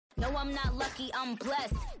No, I'm not lucky, I'm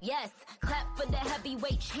blessed. Yes, clap for the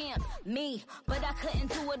heavyweight champ, me. But I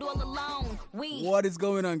couldn't do it all alone. What is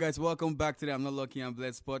going on, guys? Welcome back to the I'm Not Lucky, I'm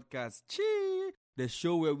Blessed podcast. Chee! The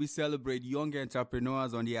show where we celebrate young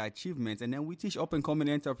entrepreneurs on their achievements, and then we teach up-and-coming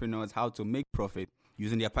entrepreneurs how to make profit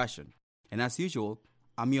using their passion. And as usual,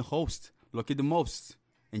 I'm your host, Lucky the Most.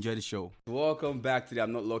 Enjoy the show. Welcome back to the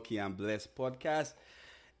I'm Not Lucky, I'm Blessed podcast.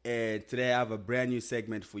 And today I have a brand new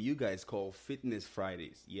segment for you guys called Fitness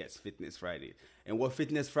Fridays. Yes, Fitness Friday. And what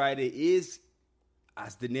Fitness Friday is,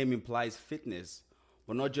 as the name implies, fitness,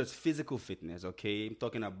 but not just physical fitness, okay? I'm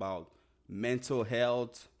talking about mental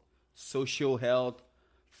health, social health,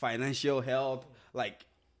 financial health, like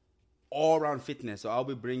all-around fitness. So I'll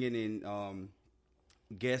be bringing in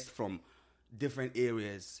guests from different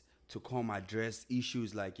areas to come address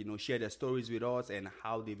issues like, share their stories with us and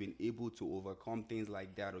how they've been able to overcome things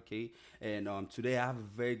like that, okay? And today I have a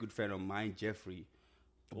very good friend of mine, Jeffrey,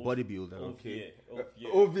 a bodybuilder, okay?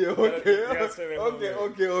 Ovie, okay,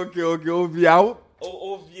 Ovie out.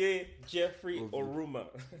 Ovie Jeffrey Oruma.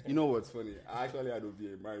 You know what's funny? I actually had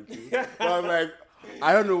Ovie in mind too. But I'm like,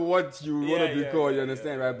 I don't know what you want to be called, you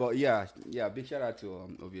understand, right? But yeah, big shout out to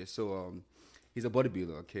Ovie. So he's a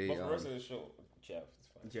bodybuilder, okay? But for the rest of the show, Jeff.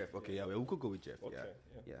 Jeff, okay, yeah, we could go with Jeff. Okay,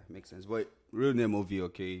 yeah, makes sense. But real name Ovie,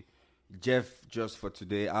 okay. Jeff just for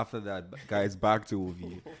today. After that, guys, back to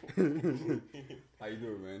Ovie. How you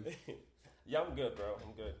doing, man? Yeah, I'm good, bro.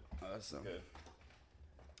 I'm good. Awesome. Good.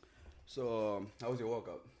 So, how was your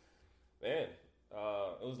workout? Man,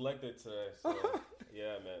 it was leg day today. So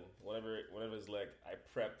yeah, man. Whenever it's leg, I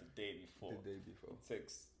prep the day before. It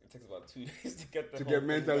takes about 2 days to get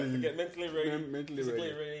mentally ready,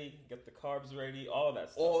 ready, get the carbs ready, all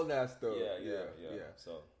that stuff. Yeah.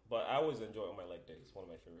 So, but I always enjoy my leg days. One of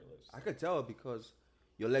my favorite lifts. I could tell because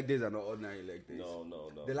your leg days are not ordinary leg days.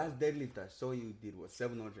 No. The last deadlift I saw you did was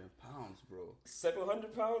 700 pounds, bro.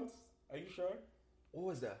 700 pounds? Are you sure? What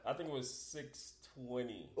was that? I think it was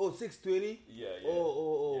 620. Oh, 620? Yeah.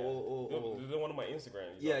 Oh. The one on my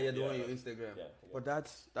Instagram. The one on your Instagram. Yeah. But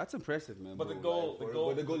that's impressive, man. But bro.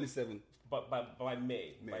 The goal is 7. But by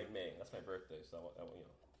May. By May. That's my birthday, so I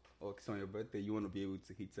Oh, so on your birthday, you want to be able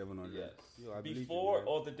to hit 700. Yes. Yo, before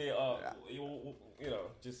or the day of,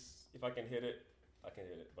 just if I can hit it, I can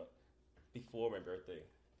hit it. But before my birthday,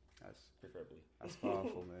 that's preferably. That's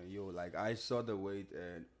powerful, man. Yo, like I saw the weight,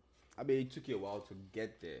 and I mean, it took you a while to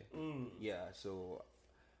get there. Yeah. So,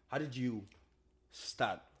 how did you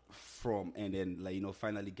start from, and then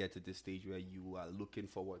finally get to the stage where you are looking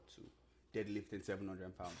forward to deadlifting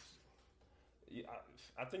 700 pounds? Yeah,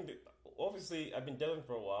 I think that obviously I've been deadlifting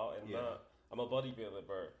for a while, and I'm a bodybuilder,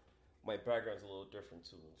 but my background's a little different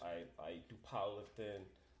too. I do powerlifting.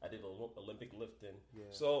 I did Olympic lifting. Yeah.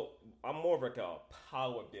 So I'm more of like a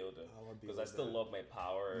power builder because I still love my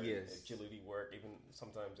power and agility work. Even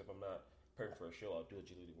sometimes if I'm not preparing for a show, I'll do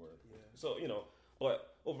agility work. Yeah. So,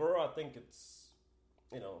 but overall I think it's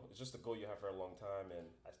just a goal you have for a long time. And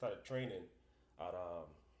I started training at, I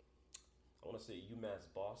want to say UMass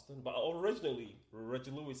Boston, but originally Reggie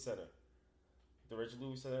Lewis Center. The Reggie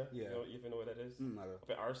Lewis Center, you even know what that is? Up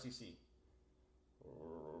at RCC,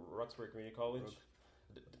 Roxbury Community College. Okay.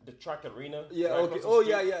 The track arena. Yeah, right. Okay. Oh,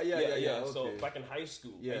 yeah. Okay. So back in high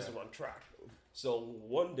school, I used to run track. So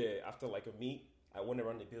one day after like a meet, I went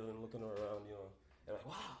around the building looking around, and like,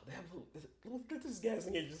 wow, they have look at this guys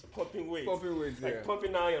in here just pumping weights. Like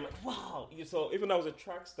pumping iron. I'm like, wow. So even though I was a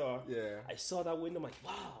track star, I saw that window. I'm like,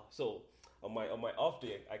 wow. So on my off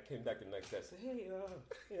day, I came back the next day. I said, hey,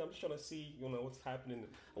 I'm just trying to see, what's happening.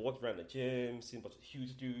 I walked around the gym, seen a bunch of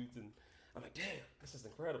huge dudes, and I'm like, damn, this is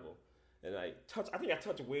incredible. And I think I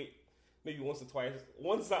touched weight maybe once or twice.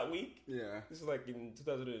 Once that week. Yeah. This is like in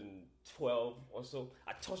 2012 or so.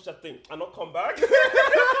 I touched that thing. I not come back.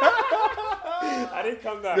 I didn't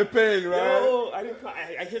come back. The pain, right? No, I didn't come.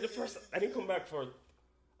 I hit the first. I didn't come back for,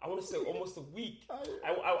 I want to say almost a week.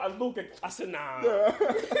 I look at. I said, nah,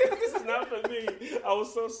 this is not for me. I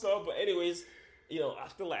was so sore. But anyways,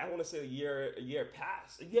 after like I want to say a year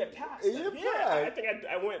passed. I think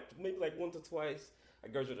I went maybe like once or twice. I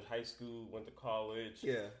graduated high school, went to college.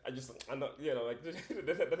 Yeah. I'm not,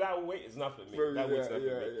 that weight is not for me. That weight's not for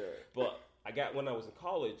me. But when I was in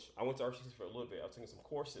college, I went to RCC for a little bit. I was taking some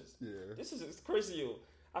courses. Yeah. It's crazy, yo.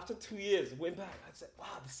 After 2 years, went back. I said, wow,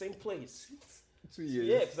 the same place. 2 years.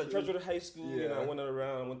 Yeah, because I graduated high school, and I went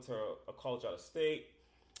around, went to a college out of state,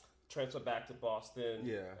 transferred back to Boston.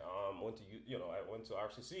 Yeah. I went to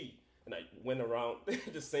RCC, and I went around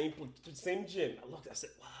the same gym. I looked, I said,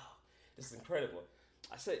 wow, this is incredible.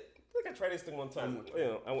 I said, I think I tried this thing one time.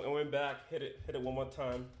 I went back, hit it one more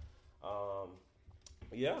time.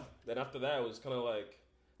 Then after that, it was kind of like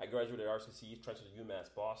I graduated RCC, transferred to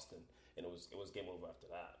UMass Boston, and it was game over after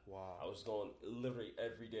that. Wow. I was going literally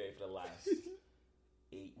every day for the last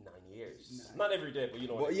 8-9 years. Not every day, but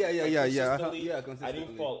consistently. Consistently. I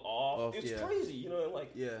didn't fall off. It's crazy, you know.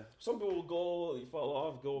 Like some people will go, you fall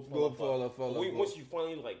off, fall off. Once you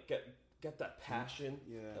finally like get that passion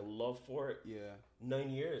and love for it, 9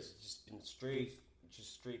 years, just been straight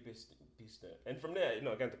beast there. And from there, you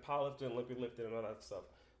know, again, the powerlifting, Olympic lifting, and all that stuff.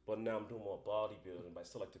 But now I'm doing more bodybuilding, but I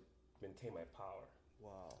still like to maintain my power.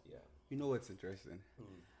 Wow. Yeah. You know what's interesting?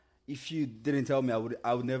 If you didn't tell me,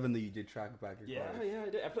 I would never know you did track back in college. Yeah, I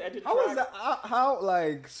did. How track. was that? How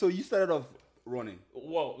like? So you started off running?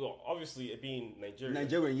 Well, obviously it being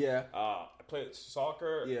Nigerian. I played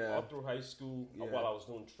soccer all through high school while I was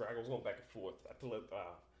doing track. I was going back and forth.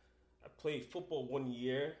 I played football 1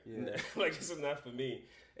 year. Like this is not for me.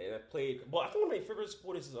 And I played. But I think one of my favorite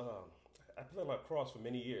sports is I played lacrosse for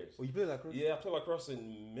many years. Oh, you played lacrosse? Yeah, I played lacrosse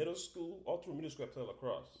in middle school. All through middle school, I played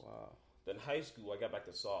lacrosse. Wow. Then high school, I got back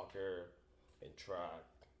to soccer and track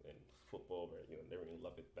and football, but never really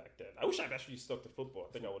loved it back then. I wish I'd actually stuck to football.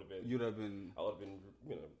 I think I would have been. You'd have been. I would have been.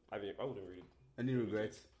 I wouldn't really. Any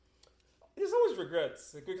regrets? There's always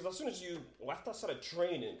regrets because as soon as after I started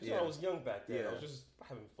training, because I was young back then, I was just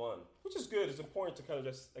having fun, which is good. It's important to kind of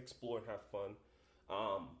just explore and have fun.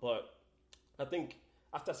 But I think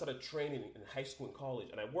after I started training in high school and college,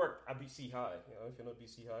 and I worked at BC High. You know, if you know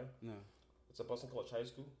BC High, no. It's a Boston College High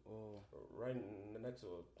School. Oh. Right next to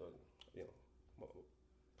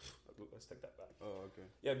let's take that back. Oh, okay.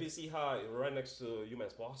 Yeah, BC High, right next to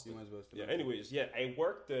UMass Boston. Yeah. Okay. Anyways, I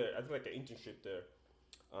worked there. I did like an internship there.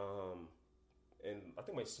 And I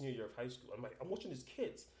think my senior year of high school, I'm watching these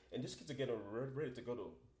kids, and these kids are getting ready to go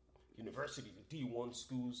to university, D1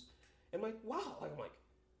 schools, and I'm like, wow,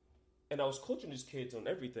 and I was coaching these kids on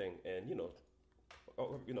everything, and we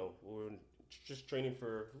were just training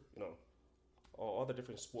for all the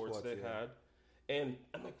different sports they had, and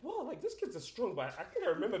I'm like, wow, like this kid's strong, but I think I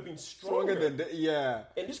remember being stronger than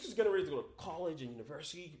and this kid's getting ready to go to college and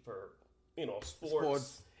university for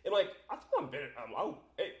sports. And I think I'm better.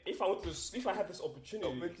 If I had this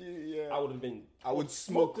opportunity, I would have been. I would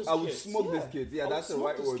smoke. I would smoke these kids. Yeah, that's the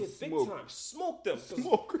right word. Big time. Smoke them.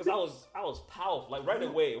 Because I was powerful. Like right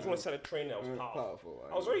away, when I started training, I was powerful.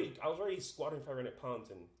 I was already squatting 500 pounds.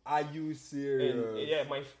 And are you serious? And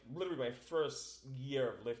my first year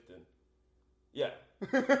of lifting. Yeah.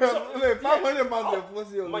 500 pounds.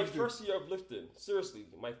 My first year of lifting. Seriously,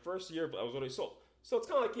 my first year, I was already So it's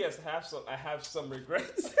kind of like, yes, I have some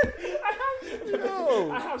regrets.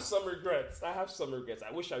 I have some regrets.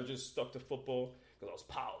 I wish I just stuck to football because I was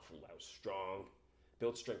powerful. I was strong,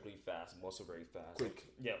 built strength really fast, muscle very fast. Quick.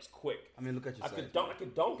 Yeah, it was quick. I mean, look at your I could dunk a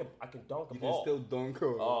ball. You can still dunk.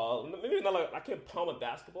 Maybe not like I can't palm a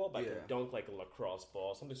basketball, but I can dunk like a lacrosse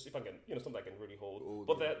ball. Something if I can, something I can really hold.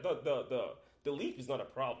 But the leap is not a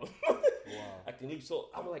problem. Wow. I can leap. So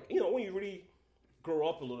I'm like, when you really grow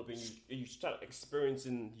up a little bit, you start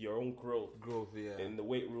experiencing your own growth, in the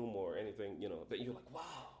weight room or anything, that you're like, wow,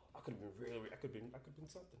 I could have been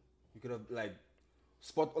something. You could have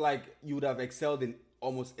you would have excelled in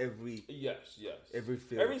almost every every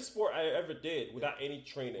field, every sport I ever did without any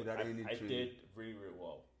training. I did really, really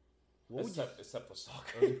well. Except for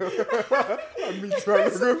soccer. Me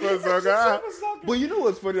trying to go for soccer. But you know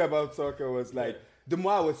what's funny about soccer was the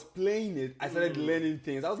more I was playing it, I started learning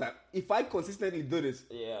things. I was like, if I consistently do this,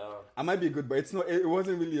 I might be good, but it's not. It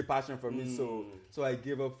wasn't really a passion for me, so I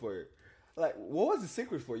gave up for it. Like, what was the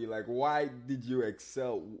secret for you? Like, why did you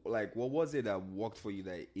excel? Like, what was it that worked for you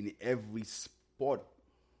that in every sport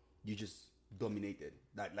you just dominated?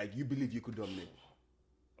 That like you believe you could dominate?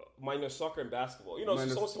 Minus soccer and basketball.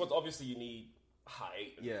 Some sports obviously you need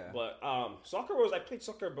height. Yeah. But soccer I played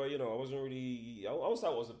soccer, but I wasn't really. I always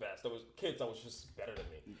thought I was the best. There was kids that was just better than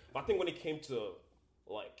me. But I think when it came to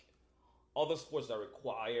like other sports that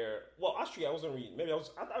require, well, actually I wasn't really.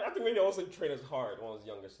 I think maybe I wasn't trained as hard when I was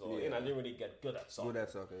younger, so I didn't really get good at soccer.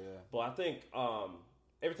 But I think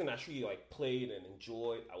everything I actually played and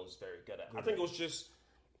enjoyed, I was very good at. I think it was just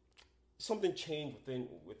something changed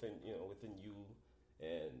within you,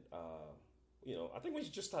 and I think when you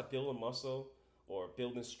just start building muscle or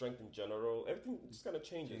building strength in general, everything just kind of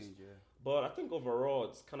changes. But I think overall,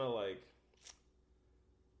 it's kind of like,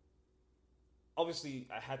 obviously,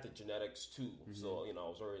 I had the genetics too. So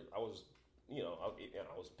I was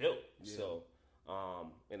built. Yeah. So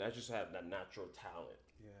and I just had that natural talent.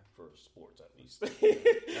 Yeah. For sports, at least.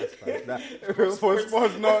 That's fine. For sports,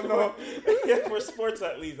 no. For sports,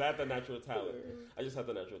 at least, I had the natural talent. I just had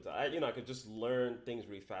the natural talent. I could just learn things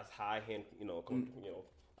really fast. High hand, I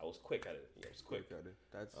was quick at it. Yeah, I was quick at it.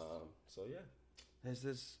 That's so yeah. There's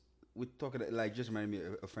this. We talking like just reminded me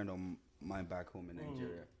of a friend of mine back home in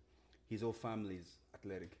Nigeria. His whole family is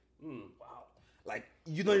athletic. Wow. Like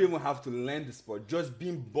you don't even have to learn the sport. Just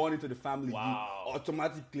being born into the family, Wow. you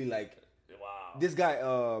automatically like. Wow. This guy,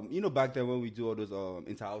 back then when we do all those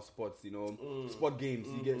inter-house sports, sport games,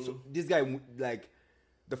 you get so this guy like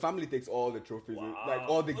the family takes all the trophies, like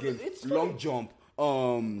all the games, long jump,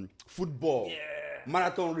 football,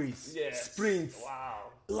 marathon race, sprints,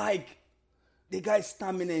 like the guy's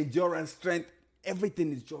stamina, endurance, strength,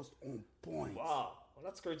 everything is just on point. Wow. Well,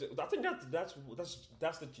 that's crazy. I think that's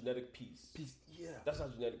the genetic piece. Yeah. That's our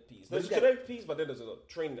genetic piece. There's a genetic piece, but then there's a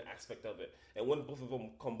training aspect of it. And when both of them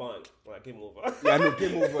combine, like game over. Yeah, no,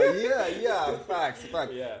 game over. Yeah, facts.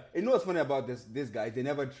 Yeah. You know what's funny about this guys? They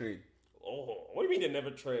never train. Oh, what do you mean they never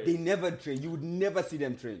train? They never train. You would never see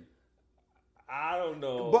them train. I don't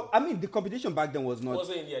know. But I mean, the competition back then wasn't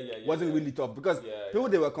really tough because people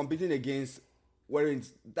they were competing against weren't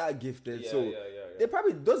that gifted. They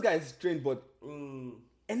probably those guys trained, but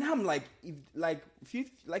and I'm like, if few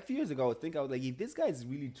years ago, I was like, if this guy is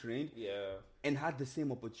really trained, and had the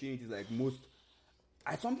same opportunities like most,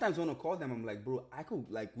 I sometimes want to call them. I'm like, bro,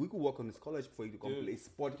 we could work on the scholarship for you to come play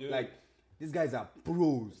sport. Like, these guys are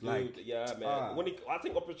pros. Dude, like, yeah, man. I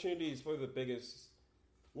think opportunity is probably the biggest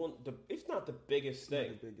one, if not the biggest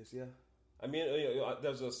thing. The biggest, yeah. I mean,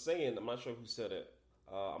 there's a saying. I'm not sure who said it.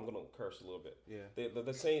 I'm gonna curse a little bit. Yeah.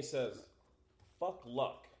 The saying says, "Fuck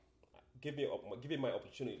luck, give me my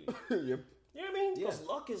opportunity." Yep. You know what I mean? Because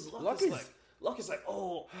luck is like,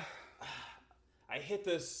 oh, I hit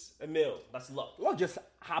this a mil. That's luck. Luck just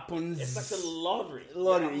happens. It's like the lottery.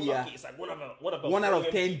 Yeah. It's like one out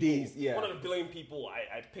of 10 days. Yeah. 1 out of a billion people.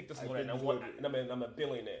 I picked this one and I'm a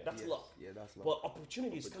billionaire. That's luck. Yeah, that's luck. But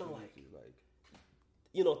opportunity is kind of like,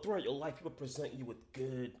 throughout your life, people present you with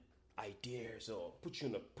good ideas or put you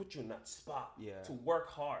in that spot to work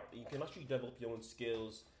hard. You can actually develop your own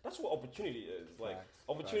skills. That's what opportunity is. Like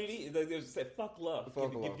opportunity, they say fuck love.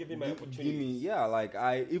 Give me my opportunity.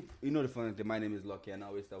 The funny thing, my name is Lucky, and I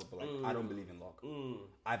always tell people like I don't believe in luck.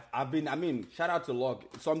 I mean, shout out to luck.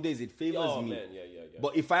 Some days it favors me. Man, yeah.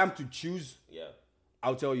 But if I am to choose,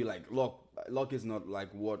 I'll tell you like luck is not like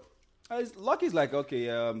what. Luck is like okay,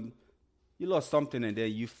 you lost something and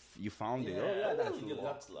then you found it.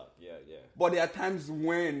 That's luck. Yeah. But there are times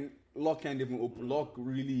when luck can't even open. Luck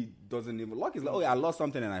really doesn't even. Luck is like, I lost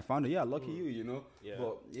something and I found it. Yeah, lucky you. Yeah.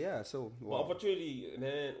 But so. Wow. But opportunity,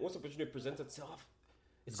 man. Once opportunity presents itself,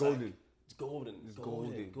 it's golden. It's golden.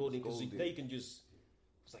 Because now you can just.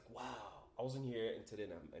 It's like wow, I wasn't here and today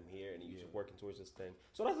I'm here and you're working towards this thing.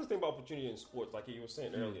 So that's the thing about opportunity in sports. Like you were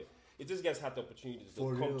saying earlier, if these guys had the opportunity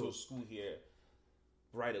to come to a school here.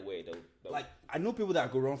 Right away, though. Like I know people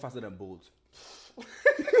that go run faster than Bolt.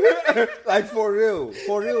 Like for real.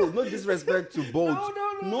 No disrespect to Bolt.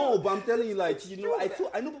 No, but I'm telling you, like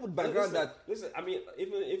I know people background that. Listen, I mean,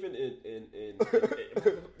 even in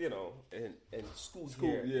in school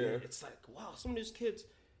here, it's like wow, some of these kids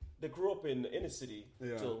they grew up in the inner city,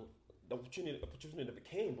 so the opportunity never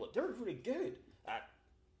came, but they're really good at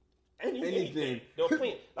anything. They're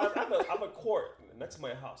playing. I have a court next to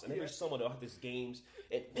my house, and every summer they'll have these games.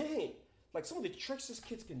 And man, like some of the tricks these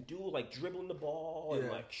kids can do, like dribbling the ball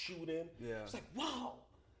and like shooting. Yeah. It's like wow,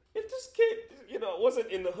 if this kid,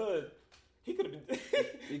 wasn't in the hood, he could have been.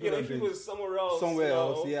 If he was somewhere else.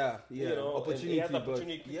 Yeah. Opportunity. And he had the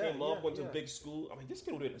opportunity. Came up, went to a big school. I mean, this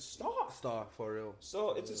kid would have been a star. Star for real.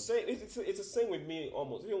 So it's the same. It's the same with me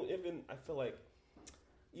almost. Even I feel like.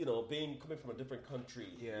 Coming from a different country,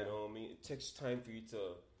 it takes time for you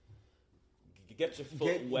to get your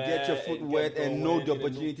foot wet and know the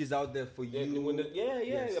opportunities out there for you.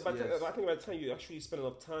 By the time you actually spend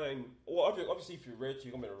enough time, well, obviously if you're rich,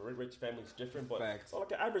 you're going to be a rich family, it's different, but like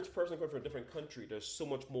an average person going from a different country, there's so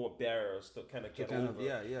much more barriers to kind of get over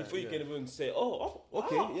before you can even say,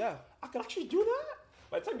 I can actually do that?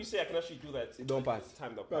 By the time you say I can actually do that, it don't pass.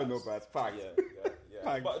 Time don't pass. No pass. Facts.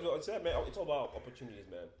 Yeah. But it's all about opportunities,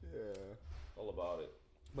 man. Yeah. All about it.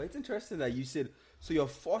 But it's interesting that you said, so your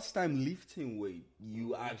first time lifting weight,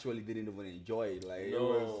 you actually didn't even enjoy it. Like,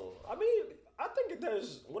 no. I mean, I think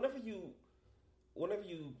there's, whenever you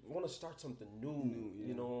want to start something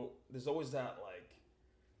new, there's always that, like,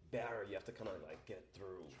 barrier you have to kind of, like, get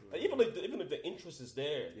through. Like, even if the interest is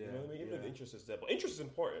there, you know what I mean? Even if the interest is there. But interest is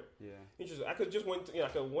important. Yeah. Interest, I could just went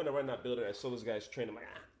around that building, I saw this guy's training, I'm like,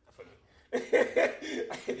 for me.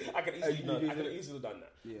 I could have easily done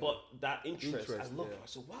that. Yeah. But that interest I looked I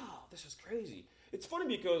said, wow, this is crazy. It's funny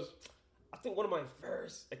because I think one of my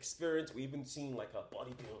first experience we even seen like a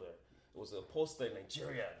bodybuilder. It was a poster in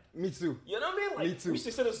Nigeria. Me too. You know what I mean? Like, me too. We used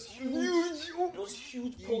to see those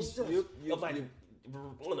huge posters of like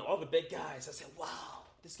one of all the big guys. I said, wow,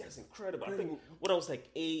 this guy's incredible. I think when I was like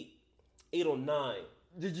 8 or 9.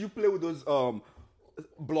 Did you play with those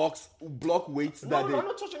block weights that day? No, I'm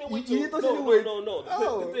not touching any weight. You didn't touch any weight? No.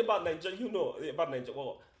 Oh. The thing about Nigeria, about Nigeria.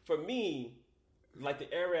 Well, for me, like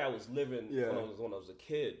the area I was living when I was a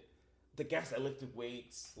kid, the guys that lifted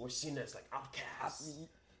weights were seen as like outcasts.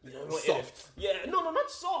 Soft. No, not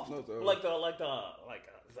soft. Not soft.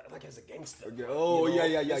 Like as a gangster. Okay. Oh,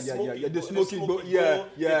 yeah. The smoking bowl.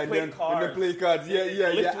 And then play cards.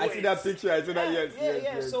 Yeah. I see that picture. I see that.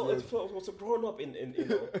 Yes. So growing up in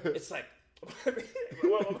it's like,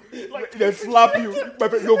 they slap you.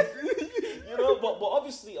 But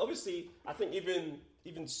obviously, I think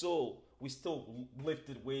even so, we still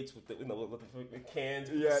lifted weights with the cans.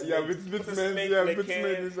 With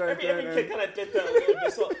cans. Every kid kind of did that a little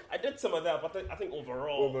bit. So I did some of that, but I think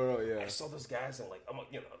overall, yeah. I saw those guys and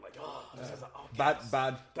this is bad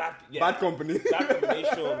company. Bad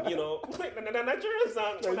combination, Nigerians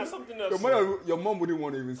are something else. Your mom wouldn't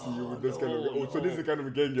want to even see you with this kind of. So this is the kind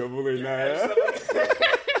of gang you're following now.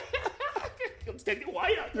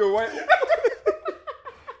 You're white.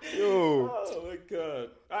 Yo. Oh my god!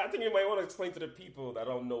 I think you might want to explain to the people that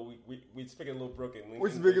don't know we speak a little broken. We're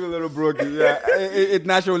speaking a little broken. Yeah, it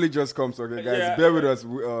naturally just comes. Okay, guys, bear with us.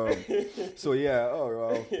 So yeah. Oh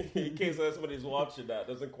wow. In case somebody's watching that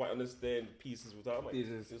doesn't quite understand pieces we're talking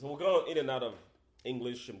about. So we're going in and out of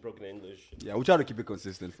English and broken English. Yeah, we try to keep it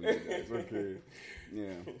consistent for you guys. Okay.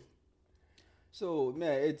 Yeah. So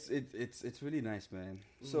man, it's really nice, man.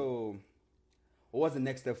 So. What was the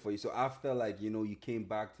next step for you? So after you came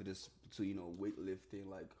back to this to weightlifting,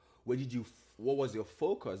 what was your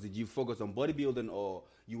focus? Did you focus on bodybuilding or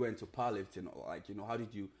you went to powerlifting, or how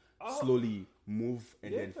did you slowly move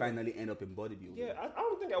and then finally end up in bodybuilding? Yeah, I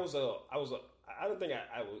don't think I don't think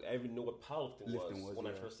I even knew what powerlifting was when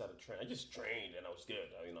I first started training. I just trained and I was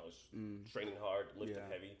good. I was training hard, lifting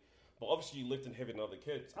heavy. But obviously lifting heavy than other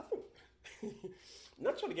kids. I think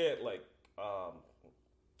not trying to get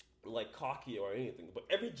cocky or anything, but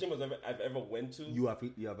every gym I've ever went to, you have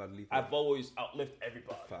at least. I've always outlifted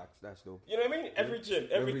everybody. Facts, that's dope. You know what I mean? Every gym.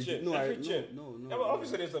 No.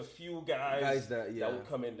 Obviously, there's a few guys that will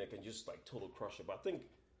come in that can just total crush it. But I think,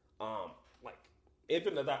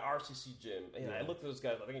 even at that RCC gym, I looked at those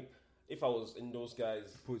guys. I think if I was in those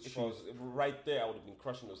guys, if I was right there, I would have been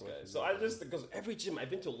crushing those guys. So I just, because every gym, I've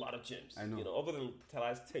been to a lot of gyms. I know. Over the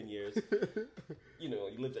last 10 years, you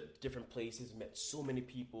lived at different places, met so many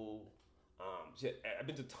people. I've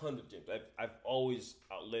been to tons of gyms. I've always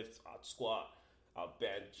outlifted, out squat, out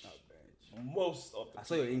bench. Most of the I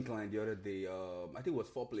saw your incline the other day. I think it was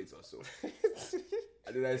 4 plates or so.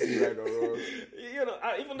 Did I see right or wrong?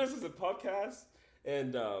 Even this is a podcast,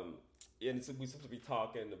 and we're supposed to be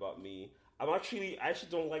talking about me. I actually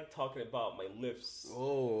don't like talking about my lifts.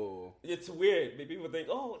 Oh, it's weird. People think,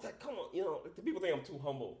 come on, people think I'm too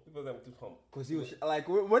humble. Because you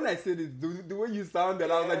when I said it, the way you sounded,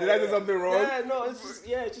 I was like, did I do something wrong? Yeah, no, it's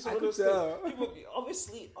just one of those things. People,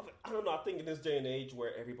 obviously, I don't know. I think in this day and age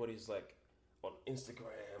where everybody's on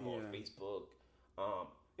Instagram or Facebook,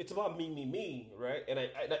 it's about me, right? And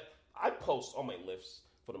I post on my lifts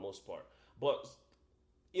for the most part, but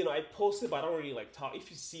I post it, but I don't really talk. If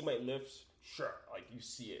you see my lifts, sure, you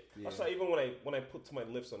see it. Yeah. That's why even when I put to my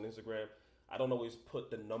lifts on Instagram, I don't always put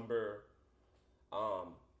the number,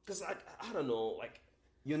 because I don't know,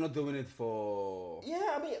 you're not doing it for.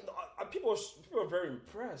 Yeah, I mean, people are very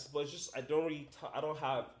impressed, but it's just I don't really I don't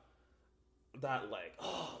have that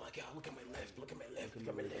oh my god, look at my lift.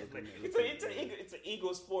 It's an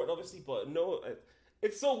ego sport, obviously, but no.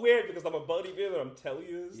 It's so weird because I'm a bodybuilder, I'm telling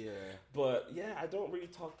you this. Yeah. But I don't really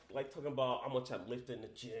talking about how much I'm lifting in the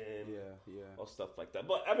gym. Yeah. Or stuff like that.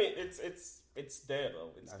 But I mean, it's there though.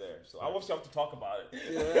 It's there. So I obviously have to talk about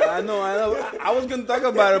it. Yeah, I know. I was gonna talk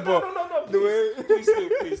about it, but no.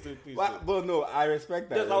 Please do. But no, I respect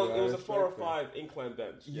that. It was a 4 or 5 incline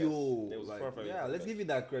bench. Yes. It was a 4 or 5. Yeah, let's give you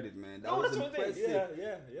that credit, man. That was impressive.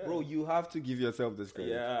 Yeah. Bro, you have to give yourself this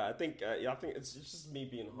credit. Yeah, I think it's just me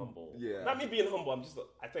being humble. Yeah. Not me being humble.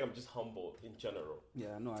 I think I'm just humble in general.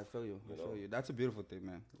 Yeah, no, I feel you. That's a beautiful thing,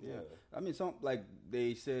 man. Yeah. I mean,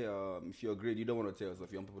 they say, if you're great, you don't want to tell yourself.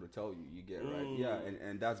 You want people to tell you. You get right. Yeah,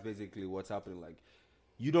 and that's basically what's happening.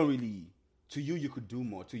 You don't really. To you could do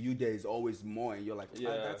more. To you, there is always more, and you're like,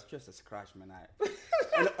 that's just a scratch, man.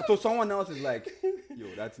 And so someone else is like,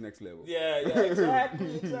 yo, that's next level. Yeah,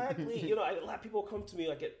 exactly. A lot of people come to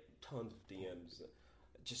me, get tons of DMs.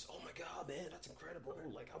 Just, oh my god, man, that's incredible.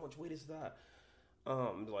 How much weight is that?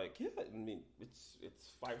 I mean, it's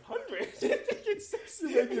 500. It's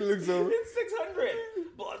 600. You make it look so. It's 600.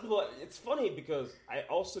 But it's funny because I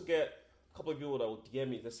also get a couple of people that will DM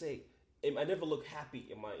me. They say, I never look happy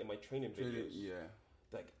in my training videos. Yeah.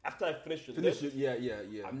 Like after I finish the lift, Yeah.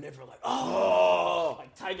 I'm never like, oh,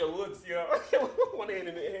 like Tiger Woods, one hand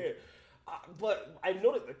in the air. But I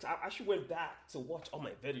noticed that I actually went back to watch all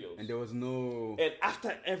my videos, And there was no. and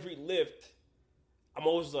after every lift, I'm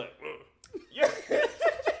always like, yeah.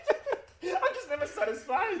 I'm just never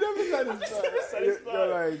satisfied. Never I'm just never satisfied. You're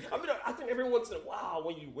like, I mean, I think every once in a while,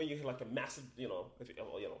 when you hit like a massive,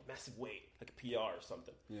 massive weight, like a PR or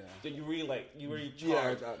something, then you really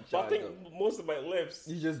charge. But I think most of my lifts,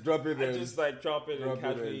 you just drop it. I just like drop it and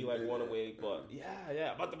casually like one away. But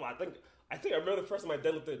yeah. But I think I remember the first time I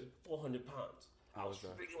deadlifted 400 pounds. I was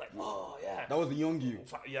really like, oh yeah. That was the young you.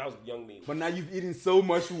 Yeah, I was young me. But now you've eaten so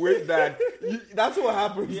much weight that that's what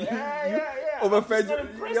happens. Yeah. Overfed.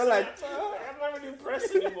 You're like, I'm not really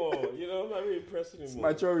impressed anymore. I'm not really impressed anymore. It's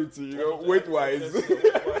maturity, weight wise.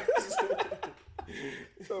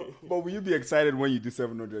 So, but will you be excited when you do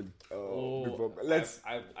 700? Before?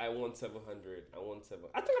 I want 700.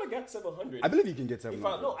 I think I got 700. I believe you can get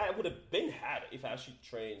 700. I would have been had it if I actually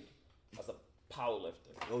trained as a power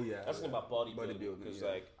lifter. Oh yeah. That's about bodybuilding. Because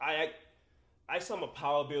like I saw I'm a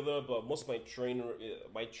power builder, but most of my training,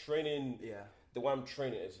 the way I'm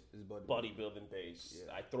training is bodybuilding based.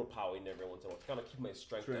 Yeah. I throw power in every once in a while to kind of keep my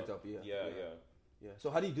strength up. Yeah. So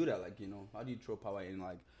how do you do that? Like, how do you throw power in?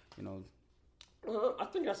 Like, I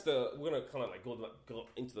think we're gonna kind of like go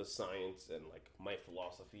into the science and like my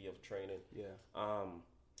philosophy of training. Yeah.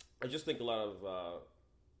 I just think a lot of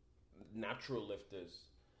natural lifters,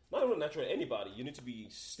 not even natural, anybody, you need to be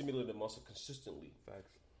stimulating the muscle consistently.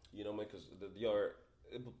 Facts. Because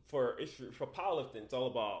for powerlifting, it's all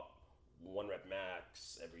about 1 rep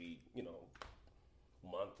max every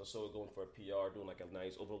month or so, going for a PR, doing like a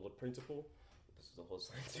nice overload principle. This is the whole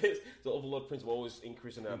science. The overload principle always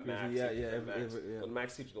increasing that max. The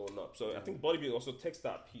max keeps going up. So I think bodybuilding also takes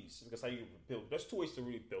that piece, because how you build. There's 2 ways to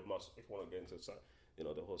really build muscle if you want to get into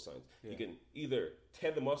the whole science. Yeah. You can either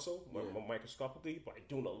tear the muscle microscopically by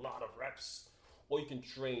doing a lot of reps, or you can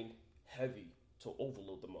train heavy to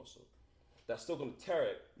overload the muscle. That's still going to tear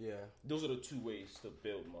it. Yeah. Those are the 2 ways to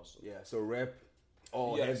build muscle. Yeah. So rep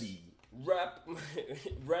heavy. Rep,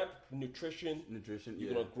 nutrition.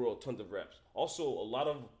 You're gonna grow tons of reps. Also, a lot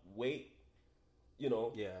of weight.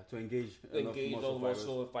 To engage all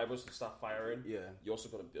muscle fibers to start firing. Yeah. You're also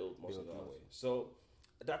gonna build muscle that way. So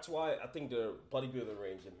that's why I think the bodybuilding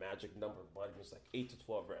range, the magic number of bodybuilding is like 8 to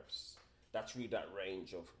 12 reps. That's really that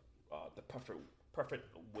range of the perfect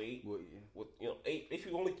weight. Well, yeah. With 8. If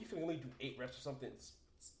you only do 8 reps or something, it's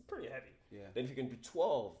pretty heavy. Yeah. Then if you can do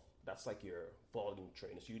 12. That's like your volume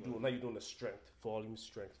training. So now you're doing the strength, volume.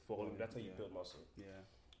 That's how you build muscle. Yeah,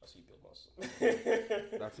 that's how you build muscle.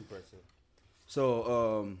 That's impressive.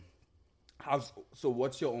 So,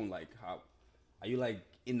 what's your own like? How are you like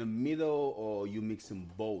in the middle, or you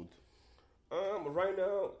mixing both? Right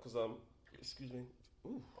now, because I'm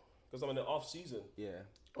in the off season. Yeah.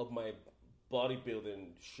 Of my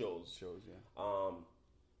bodybuilding shows. Yeah.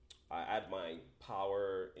 I add my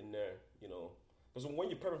power in there. Because when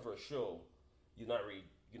you're prepping for a show, you're not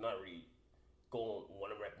really going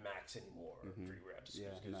 1 rep max anymore, or 3 reps,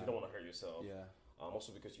 because you don't want to hurt yourself. Yeah.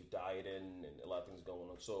 Also because you're dieting and a lot of things going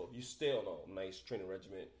on. So you stay on a nice training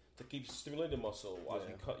regimen to keep stimulating the muscle while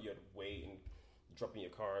you cut your weight and dropping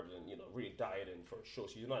your carbs and really dieting for a show.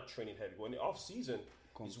 So you're not training heavy. When the off season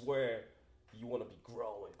is where you want to be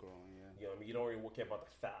growing. You don't really care about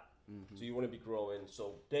the fat. Mm-hmm. So you want to be growing.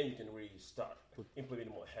 So then you can really start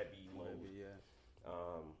implementing more heavy.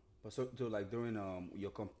 But so like during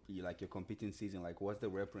your competing season, like what's the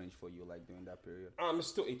rep range for you like during that period? It's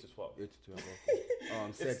still 8 to 12. 8 to 12.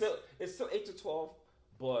 Okay. It's still 8 to 12,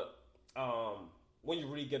 but when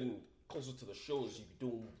you're really getting closer to the shows,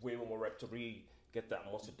 you're doing way more reps to really get that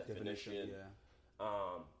muscle definition.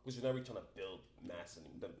 Because you're not really trying to build mass, and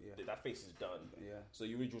that face is done. Yeah. So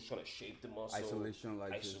you're really just trying to shape the muscle. Isolate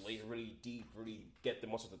really deep, really get the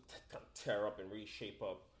muscle to kind of tear up and really shape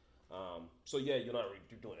up. You're not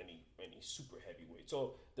really doing any super heavy weight.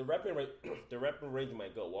 So the repping range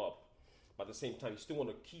might go up, but at the same time, you still want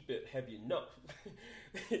to keep it heavy enough.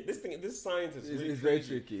 This science is really very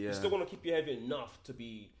tricky. Yeah. You still want to keep it heavy enough to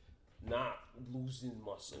be not losing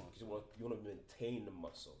muscle, because you want to maintain the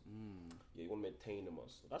muscle. Yeah, you want to maintain the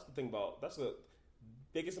muscle. That's the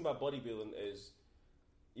biggest thing about bodybuilding is,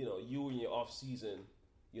 you in your off season.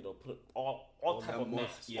 Put all type of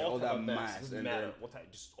mass. Yeah, all that mass. Doesn't matter what type,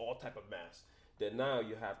 just all type of mass. Then now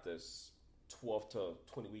you have this 12 to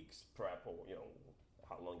 20 weeks prep, or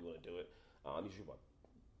how long you want to do it. Usually about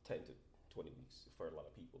 10 to 20 weeks for a lot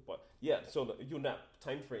of people. But yeah, so in that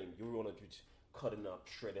time frame, you want to just cut them up,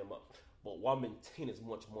 shred them up, but while maintaining as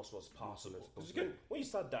much muscle as possible. Because you can, when you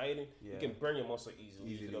start dieting, you can burn your muscle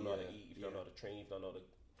easily if you don't know how to eat, if you don't know how to train, if you don't know how to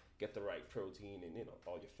get the right protein and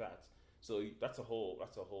all your fats. So that's a whole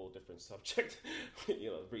different subject.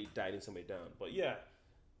 Really dieting somebody down. But yeah,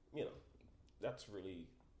 that's really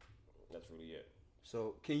it.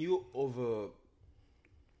 So can you overburn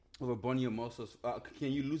your muscles?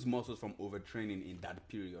 Can you lose muscles from overtraining in that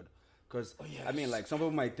period? Because I mean, like some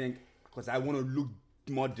people might think, because I want to look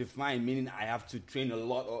more defined, meaning I have to train a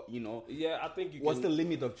lot, or Yeah, I think what's the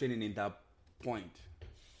limit of training in that point?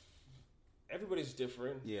 Everybody's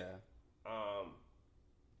different. Yeah.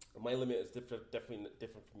 My limit is definitely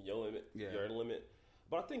different from your limit. Yeah. Your limit.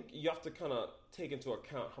 But I think you have to kind of take into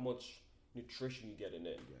account how much nutrition you get in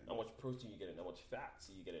it, how much protein you get in, how much fats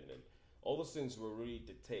you get in it. All those things will really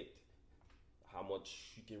dictate how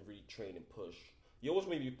much you can really train and push. You always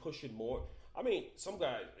maybe push it more. I mean, some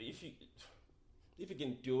guys, if you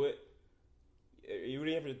can do it, you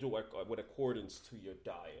really have to do it with accordance to your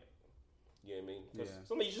diet. You know what I mean? Because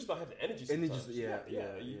sometimes you just don't have the energy sometimes.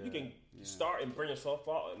 You can start and burn yourself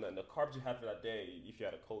out, and then the carbs you had for that day, if you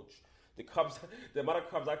had a coach, the amount of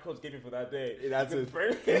carbs that coach gave you for that day, that's it.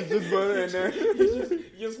 Burn you just burn it in there. you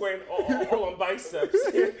just went all on biceps.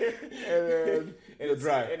 and it's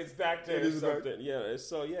dry. And it's back there or something. Yeah,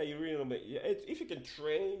 so you really don't make... if you can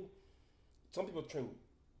train, some people train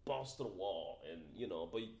balls to the wall, and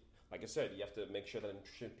but like I said, you have to make sure that the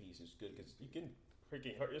nutrition piece is good, because you can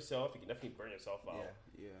freaking hurt yourself. You can definitely burn yourself out.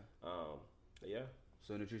 Yeah.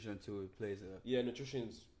 So nutrition too plays a... Yeah,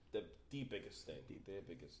 nutrition's the biggest thing. The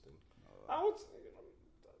biggest thing. I would say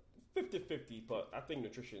 50-50, but I think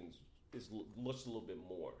nutrition is looks a little bit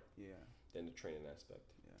more than the training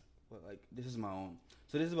aspect. Yeah. Well, like, this is my own.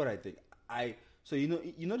 So this is what I think. So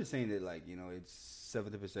the saying that, like, it's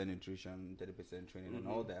 70% nutrition, 30% training, and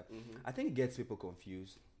all that. I think it gets people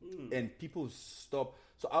confused, and people stop.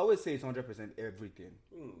 So I always say it's 100% everything.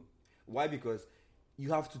 Why? Because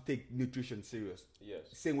you have to take nutrition serious. Yes.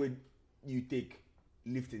 Same way you take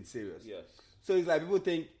lifting serious. Yes. So it's like people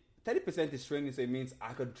think 30% is training, so it means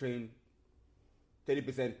I could train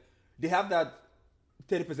 30%. They have that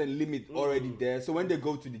 30% limit already there. So when they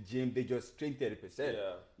go to the gym, they just train 30%.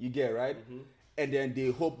 Yeah. You get right? And then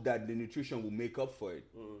they hope that the nutrition will make up for it.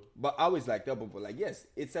 But I always like that, but like, yes,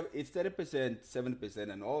 it's 30%,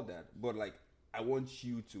 70% and all that. But like, I want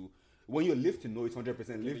you to, when you're lifting, know it's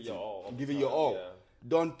 100% lifting. Give it your all. Yeah.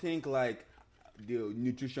 Don't think like the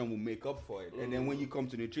nutrition will make up for it. And then when you come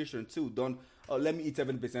to nutrition too, don't, let me eat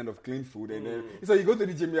 70% of clean food. And then, so you go to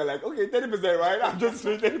the gym, you're like, okay, 30%, right? I'm just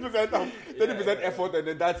doing 30% effort, and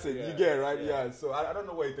then that's it. You get it, right? Yeah. So I don't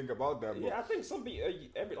know what you think about that. But I think some people,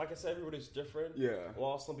 like I said, everybody's different. Yeah.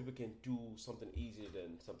 While some people can do something easier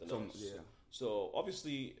than something else. Yeah. So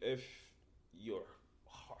obviously, if you're a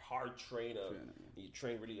hard trainer, you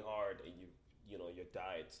train really hard, and your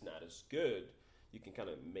diet's not as good, you can kind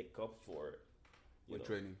of make up for it. With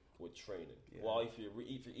training. Yeah. While if you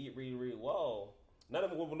eat really, really well, we're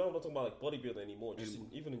not talking about like bodybuilding anymore. Just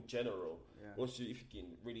even in general, if you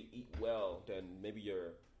can really eat well, then maybe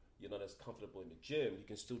you're not as comfortable in the gym. You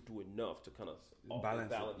can still do enough to kind of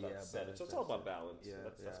balance that setting. So it's all about balance. Yeah,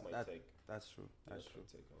 that's my take. That's true. That's true.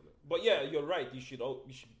 Take on it. But yeah, you're right. You should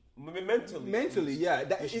mentally. Yeah.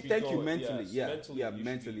 Thank you. Mentally, yes.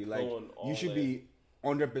 Mentally, like you should be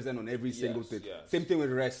 100% on every single thing. Yes. Same thing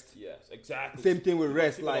with rest. Yes, exactly. Same thing with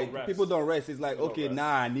rest. People don't rest. It's like, people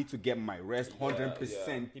I need to get my rest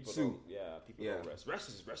 100% People too. Don't rest. Rest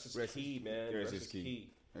is key, man. Rest is key.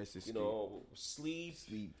 Rest is key.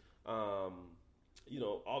 Sleep.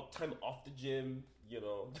 All time off the gym.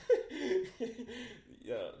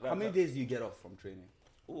 How many days do you get off from training?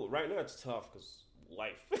 Ooh, right now it's tough because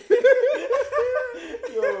life.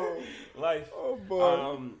 Life. Oh boy.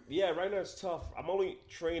 Right now it's tough. I'm only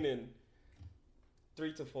training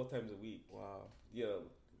 3 to 4 times a week. Wow.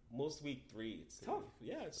 Most week 3. It's tough.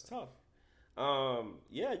 Yeah, it's tough.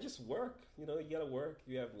 Just work. You gotta work.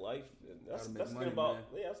 You have life, and that's the thing about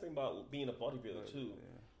that's the thing about being a bodybuilder too.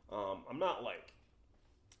 Yeah. I'm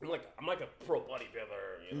like a pro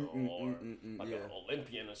bodybuilder, or like an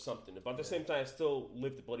Olympian or something. But at the same time, I still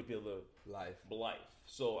live the bodybuilder life.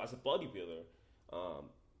 So as a bodybuilder,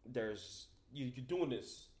 you're doing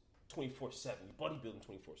this 24/7. You're bodybuilding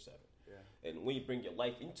 24/7. Yeah. And when you bring your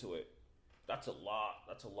life into it, that's a lot.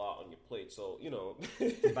 That's a lot on your plate. So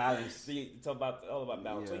Balance. See, it's all about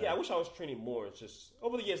balance. Yeah. So yeah, I wish I was training more. It's just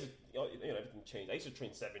over the years, everything changed. I used to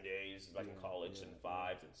train 7 days, like in college, and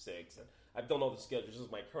 5 and 6, and I've done all the schedules. This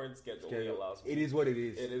is my current schedule. Only allows me. It is what it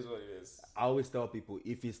is. It is what it is. I always tell people,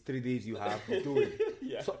 if it's 3 days you have, do it.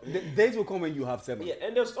 Yeah. So the days will come when you have 7. Yeah,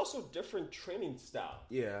 and there's also different training style.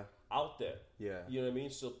 Yeah. Out there. Yeah. You know what I mean?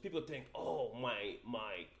 So people think, oh, my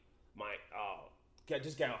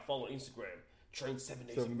this guy I follow on Instagram trains 7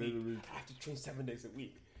 days a week. I have to train 7 days a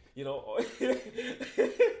week.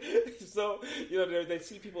 So they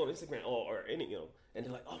see people on Instagram or any and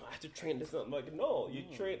they're like, oh, I have to train this. I'm like, no, you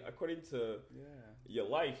train according to your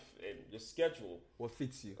life and your schedule. What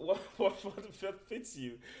fits you? What fits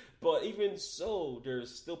you? But even so, there's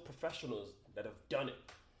still professionals that have done it.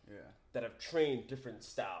 Yeah. That have trained different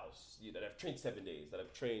styles. That have trained 7 days. That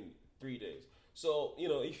have trained 3 days. So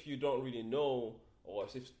if you don't really know, or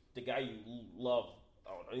if the guy you love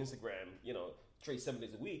on Instagram, trains 7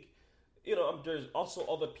 days a week, there's also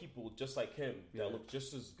other people just like him that look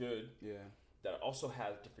just as good. Yeah. That also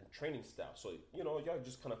have different training styles. So y'all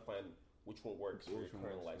just kind of find which one works for your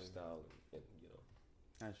current lifestyle, and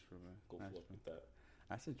That's true, man. Go forward with that.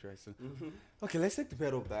 That's interesting. Mm-hmm. Okay, let's take the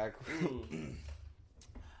pedal back.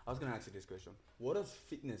 I was gonna ask you this question: what does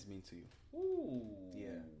fitness mean to you? Ooh.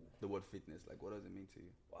 Yeah. The word fitness, like, what does it mean to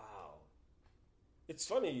you? Wow. It's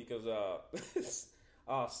funny because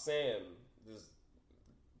Sam, this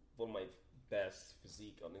one of my best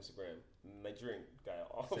physique on Instagram, Nigerian guy,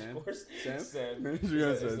 of course. Sam.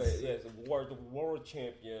 Nigerian Yes, the world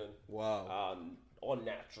champion. Wow. All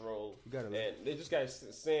natural. And this guy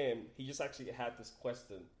Sam, he just actually had this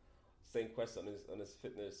same question on his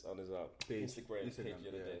fitness on his Instagram page the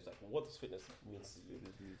other day. It's like, what does fitness mean to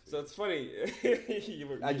you? So it's funny.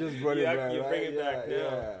 I just brought it back. You bring it back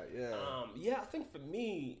now. Yeah. I think for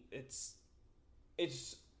me, it's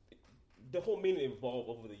the whole meaning evolved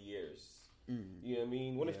over the years. You know what I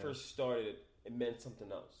mean? When it first started, it meant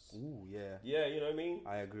something else. Ooh, yeah. Yeah, you know what I mean?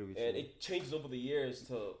 I agree with you. And it changes over the years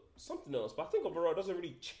to something else. But I think overall, it doesn't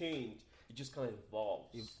really change. It just kind of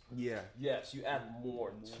evolves. Yes, you add more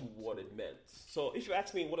to what it meant. So if you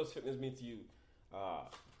ask me, what does fitness mean to you?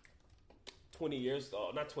 20 years,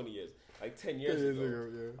 not 20 years, like 10 years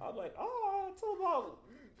ago, I'm like, it's all about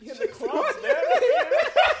hitting the clubs, man.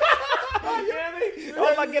 It's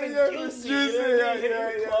all about getting juicy. Hitting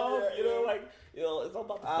the club, it's all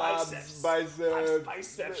about the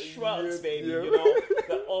bicep shrugs, baby.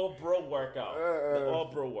 The all bro workout.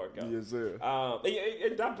 Yes, sir.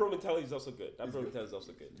 And that bro mentality is also good.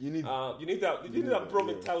 You need that bro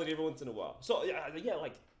mentality every once in a while. So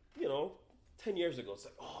like 10 years ago, it's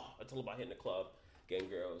like, it's all about hitting the club, getting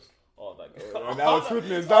girls, all that. That was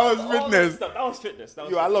fitness. That was fitness.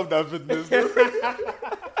 I love that fitness.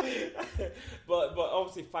 But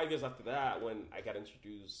obviously 5 years after that, when I got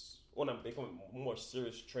introduced, when I become a more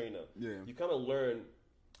serious trainer, you kind of learn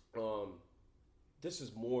this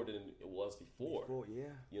is more than it was before.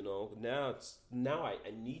 Now I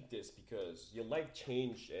need this because your life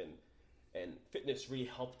changed and fitness really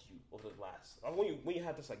helped you over the last. When you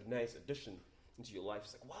had this like nice addition into your life,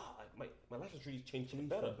 it's like, wow, my life has really changed for the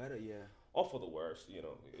better. Or for the worse,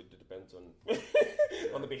 it depends on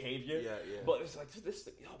on the behavior. But it's like this.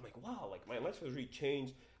 I'm like, wow, like my life has really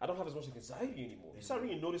changed. I don't have as much anxiety anymore. You start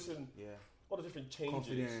really noticing all the different changes.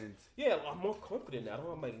 Confident. Yeah, I'm more confident now. I don't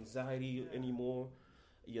have my anxiety anymore.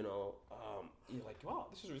 You're like, wow,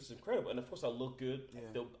 this is incredible. And of course, I look good.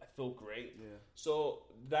 I feel great. Yeah. So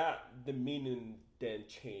the meaning then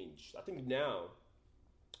changed. I think now,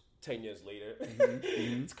 10 years later,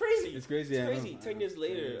 it's crazy. It's crazy. 10 years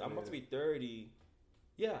later, I'm about to be 30.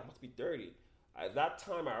 Yeah, I'm about to be 30. At that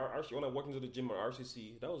time, when I walked into the gym at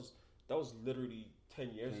RCC, that was literally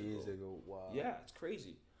 10 years ago. Wow. Yeah, it's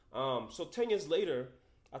crazy. So 10 years later,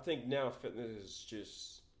 I think now fitness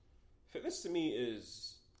to me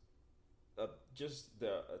is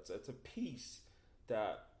it's a piece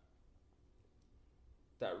that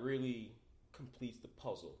really completes the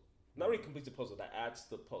puzzle. Not really completes the puzzle, that adds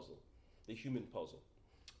to the puzzle, the human puzzle.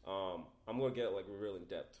 I'm gonna get like real in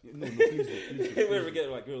depth. No, please. We're getting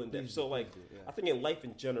like real in depth. So like, I think in life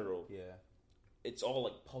in general, it's all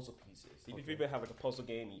like puzzle pieces. If you ever have like a puzzle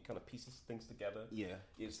game, you kind of pieces things together. Yeah,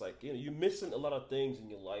 it's like you're missing a lot of things in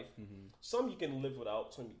your life. Mm-hmm. Some you can live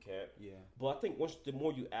without, some you can't. Yeah, but I think the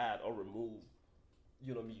more you add or remove,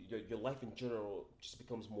 your life in general just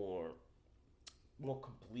becomes more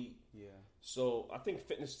complete. Yeah. So I think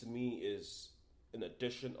fitness to me is an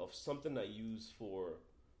addition of something I use for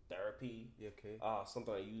therapy. Yeah, okay.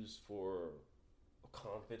 Something I use for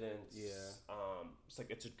confidence. Yeah. It's like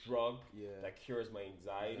it's a drug Yeah. that cures my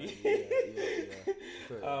anxiety. Yeah.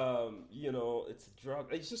 Sure. You know, it's a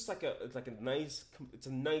drug. It's just like a nice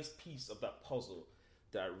piece of that puzzle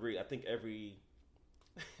that I think every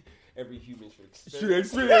human should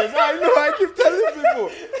experience. I know. I keep telling people.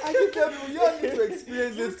 You all need to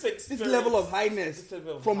experience this level of highness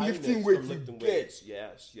from lifting weights.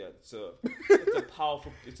 Yes. It's a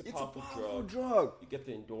powerful. It's a powerful drug. You get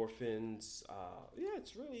the endorphins.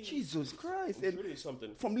 It's really Jesus Christ. It's really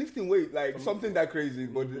something. From lifting weight, like something that crazy,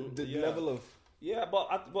 but the level of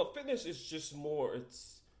but fitness is just more.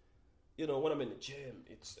 It's when I'm in the gym,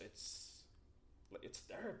 it's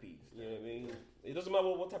therapy. You know what I mean? It doesn't matter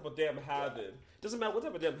what type of day I'm having. It doesn't matter what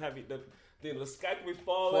type of day I'm having. The sky can be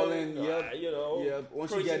falling.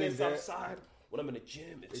 Once you get in there, outside. When I'm in the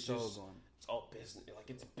gym, it's all gone. It's all business. Like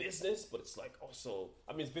it's business, but it's like also.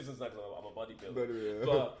 I mean, it's business not because I'm a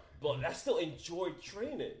bodybuilder, but I still enjoy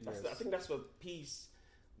training. I think that's what piece.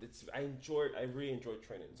 I really enjoy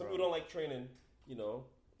training. Some people don't like training.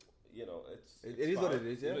 It is what it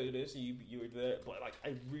is. Yeah, it is. You're there, but like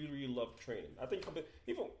I really, really love training. I think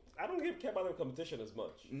even I don't even care about the competition as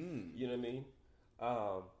much. You know what I mean?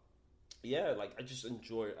 Like I just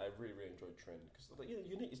enjoy. I really, really enjoy training because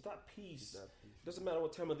it's that peace. It doesn't matter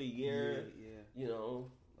what time of the year. You know,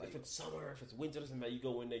 if it's summer, if it's winter, doesn't matter. You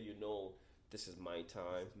go in there, this is my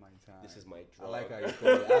time. This is my drug. I like how you call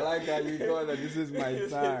it. I like how you call it. This is my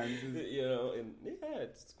time.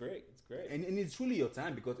 It's great. It's great. And it's truly your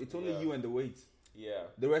time because it's only you and the weights. Yeah.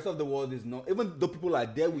 The rest of the world is not. Even though people are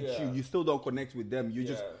there with you still don't connect with them. You're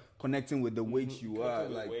just connecting with the weights you are.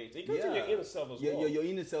 Like, it comes to your inner self as well. Your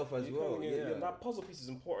inner self as well. That puzzle piece is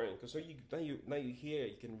important because now you hear,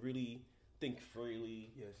 you can really think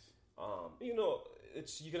freely. Yes.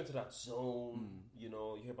 You get into that zone. You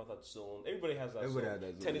hear about that zone. Everybody has that Everybody zone. has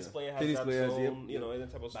that zone. Tennis player has that zone. Any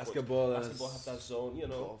type of basketball have that zone. You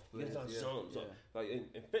get into that zone. So, like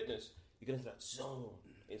in fitness, you get into that zone.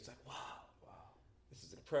 And it's like wow, this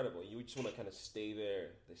is incredible. You just want to kind of stay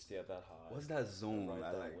there. They stay at that high. What's that zone?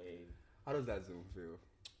 Wave. How does that zone feel?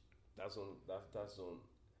 That zone.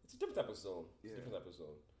 It's a different type of zone.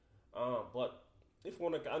 But if you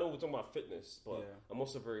want to, I know we're talking about fitness, but I'm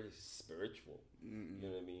also very spiritual. You know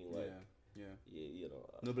what I mean? Like,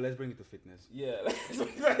 No, but let's bring it to fitness. Yeah. Let's bring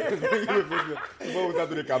it to fitness. Before we start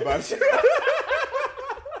to the kabash.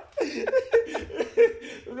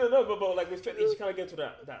 But like with fitness, you kind of get to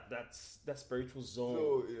that spiritual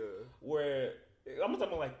zone where I'm not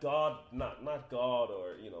talking about like God, not God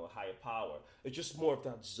or a higher power. It's just more of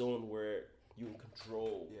that zone where you're in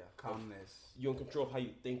control. Yeah, calmness. You're in control of how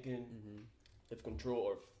you're thinking. You have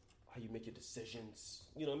control of how you make your decisions.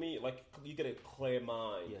 You know what I mean? Like you get a clear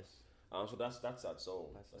mind. Yes. So that's that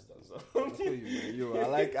zone. That's that zone. I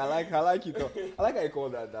like you. I like how you call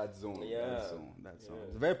that zone. Yeah. That zone.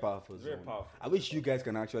 It's a very powerful zone. Very powerful. I wish you guys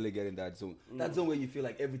can actually get in that zone. That zone where you feel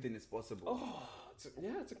like everything is possible. Oh, it's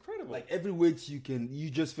incredible. Like every weight you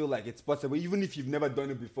just feel like it's possible, even if you've never done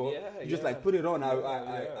it before. You just like put it on.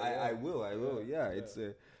 I will. Yeah, it's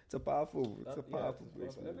a powerful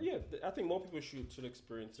place. Yeah, I think more people should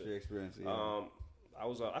experience it. I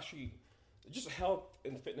was actually just health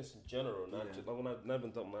and fitness in general, not even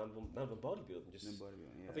bodybuilding. Just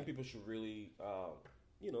I think people should really,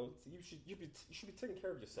 you should be taking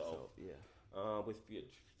care of yourself. With your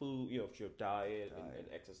food, with your diet and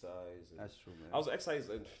exercise. That's true, man. I was exercise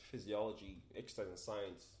and physiology, exercise and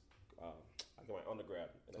science. I got my undergrad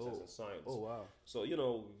in exercise and science. Oh wow! So do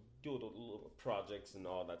the little projects and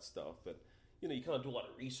all that stuff, but you kind of do a lot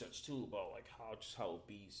of research too about like how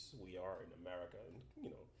obese we are in America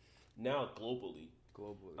and now globally.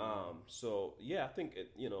 So I think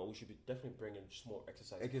we should be definitely bringing just more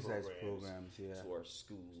exercise programs to our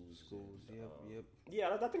schools. Yep.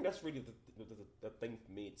 Yeah, I think that's really the thing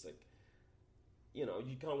for me. It's like you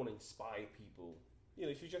kind of want to inspire people.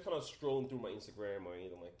 If you're just kind of strolling through my Instagram or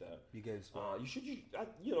anything like that, you get inspired. You should be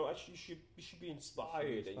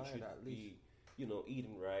inspired, and you should be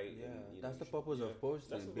eating right. Yeah, that's the purpose of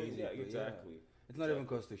posting. Basically, exactly. It's not even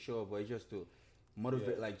because to show up, but it's just to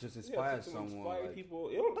motivate, like just inspire someone. Inspire people.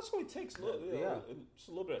 That's all it takes. Just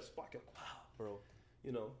a little bit of spark. Wow, bro.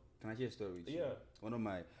 Can I share a story with you? Yeah. One of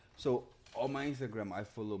my on my Instagram, I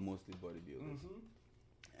follow mostly bodybuilders,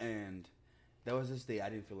 and there was this day I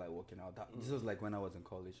didn't feel like working out. This was like when I was in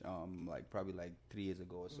college, like probably like 3 years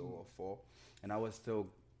ago or so, or 4, and I was still,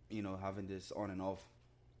 having this on and off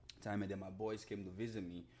time, and then my boys came to visit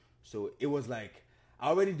me, so it was like I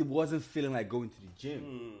already wasn't feeling like going to the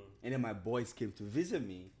gym, and then my boys came to visit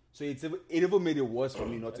me, so it even made it worse for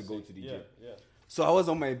me not to go to the gym. So I was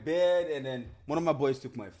on my bed, and then one of my boys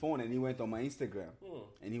took my phone, and he went on my Instagram,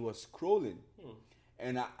 and he was scrolling.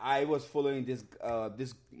 And I was following this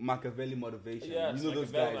Machiavelli motivation. Yeah, you know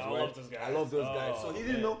those Machiavelli. guys, I right? love those guys. I love those guys. So Oh, he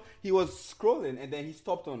didn't man. know he was scrolling, and then he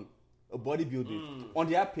stopped on a bodybuilding on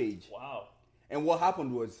their page. Wow. And what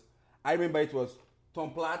happened was, I remember it was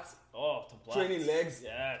Tom Platz Oh, Tom Platz. training legs,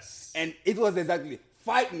 Yes. and it was exactly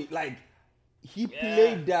fight me. Like he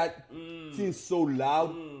played that thing so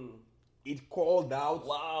loud, it called out.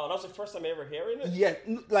 Wow, that was the first time ever hearing it? Yeah,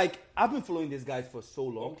 like I've been following these guys for so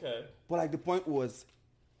long. Okay. But like the point was,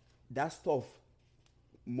 that stuff,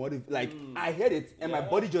 like I heard it and my Yeah.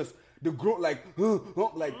 body just the growth like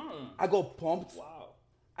like I got pumped. Wow.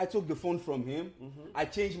 I took the phone from him. I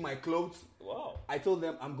changed my clothes. Wow. I told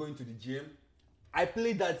them I'm going to the gym. I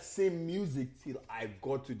played that same music till I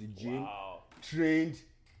got to the gym, Wow. trained,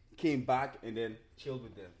 came back, and then chilled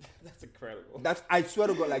with them. That's incredible. That's I swear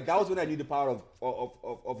to God, like that was when I knew the power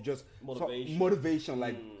of just Motivation. motivation,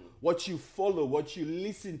 like what you follow, what you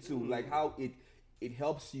listen to, like how it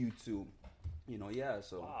helps you to,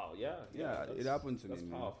 So Wow, yeah. Yeah, that's- it happened to me, That's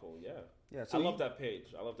man. powerful, yeah. Yeah, so I love that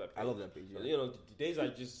page. I love that page. I love that page, yeah. You know, the days I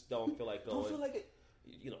just don't feel like going. Don't feel like it.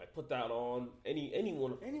 I put that on.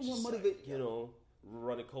 Anyone just motivate.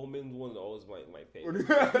 Ronnie Coleman one is always my favorite.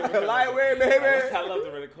 Lightweight, baby. I love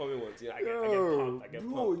the Ronnie Coleman ones. I get pumped. I get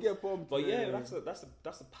Bro, pumped. get pumped. But yeah, man.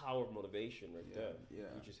 that's the power of motivation right there. yeah.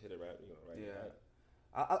 You just hit it right. Yeah.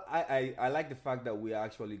 right. I like the fact that we are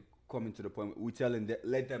actually coming to the point. We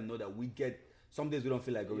let them know that we get. Some days we don't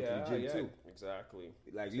feel like going to the gym too. Exactly.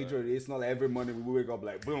 Like literally, it's not like every morning we wake up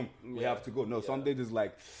like boom, we have to go. No, some days it's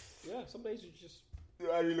like, Yeah, some days you just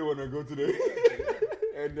I really want to go today,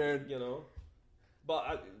 and then But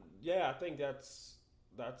I think that's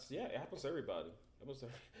it happens to everybody. It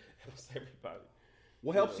happens to everybody.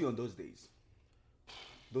 what helps you on those days?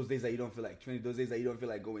 Those days that you don't feel like training, those days that you don't feel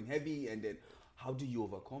like going heavy, and then how do you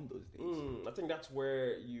overcome those days? I think that's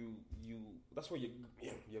where that's where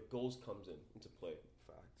your goals comes into play.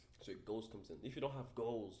 Fact. So your goals comes in. If you don't have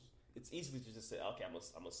goals, it's easy to just say, okay, I'm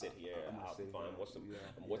gonna sit here, I'll be fine, watch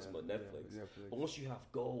some Netflix. But once you have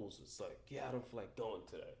goals, it's like, I don't feel like going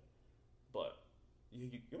today. But you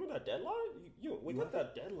remember that deadline? We got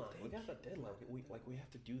that deadline. We got that deadline. We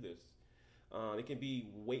have to do this. It can be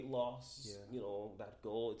weight loss. That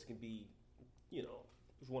goal. It can be,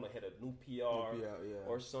 if you want to hit a new PR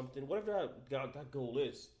or something. Whatever that goal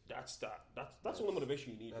is, that's the only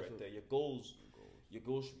motivation you need right there. Your goals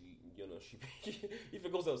should be, should be if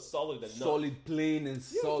it goes out solid enough. Solid, plain, and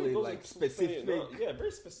solid, like specific.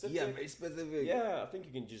 Very specific. Yeah, very specific. Yeah, I think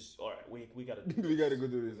you can just, all right, we gotta do we gotta go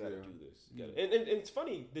do this. We gotta do this. And it's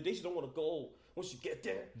funny, the days you don't want to go, once you get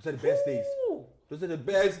there, those are the best days. woo, Those are the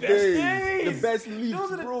best days. The best leads,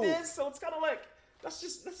 those are the bro. best. So it's kind of like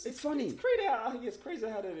it's funny. It's crazy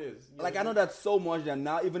how that is. Like I know that so much that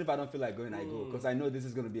now, even if I don't feel like going, I go because I know this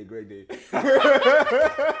is gonna be a great day.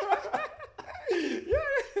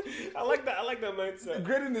 I like that mindset.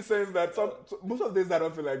 Great in the sense that most of the days I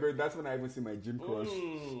don't feel like going, that's when I even see my gym crush.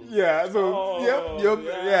 Yeah, so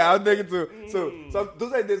yeah, I'm thinking too. So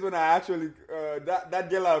those are the days when I actually that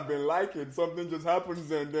girl I've been liking, something just happens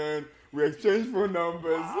and then we exchange phone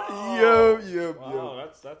numbers. Wow,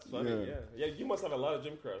 that's funny. Yeah. You must have a lot of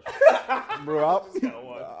gym crush. Bro,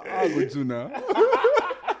 I'll go too now.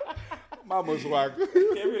 Mama's whack.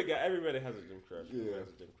 Everybody has a gym crush. Yeah. Everybody has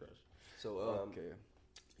a gym crush. So okay.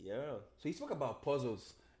 Yeah. So you spoke about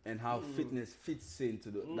puzzles and how fitness fits into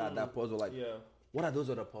that puzzle. Like, what are those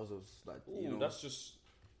other puzzles that That's just.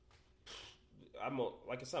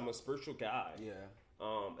 Like I said, I'm a spiritual guy. Yeah.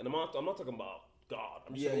 And I'm not talking about God.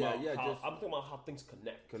 I'm just talking about how things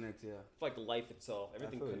connect. Connect, yeah. Like life itself,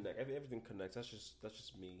 everything feel connects. Everything connects. That's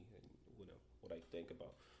just me and what I think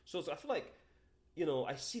about. So I feel like,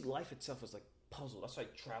 I see life itself as like puzzle. That's why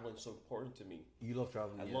traveling is so important to me. You love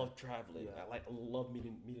traveling. I love traveling. Yeah. I love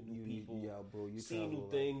meeting new people. Bro. Seeing new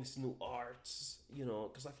things, new arts.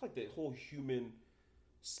 Because I feel like the whole human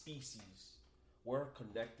species, we're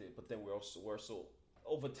connected, but then we're so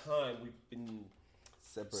over time we've been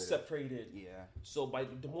separated. Yeah. So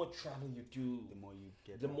the more traveling you do, the more you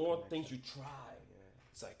get, the more things you try.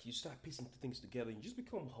 Yeah. It's like you start piecing things together. And you just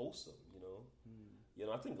become wholesome.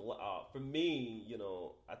 I think for me,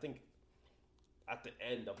 I think at the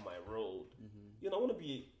end of my road, I want to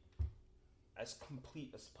be as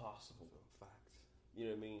complete as possible. Fact. You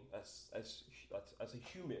know what I mean? As a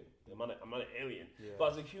human, I'm not an alien, Yeah.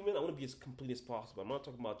 but as a human, I want to be as complete as possible. I'm not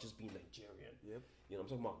talking about just being Nigerian. Yep. I'm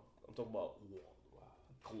talking about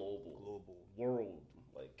global world,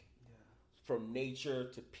 like from nature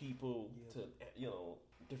to people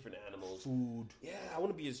to different animals, Food. Yeah, I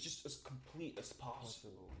want to be as complete as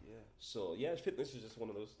possible. Yeah. So yeah, fitness is just one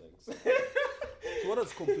of those things. So what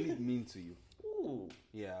does complete mean to you? Ooh.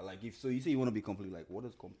 Yeah, like if so, you say you want to be complete. Like, what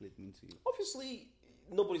does complete mean to you? Obviously,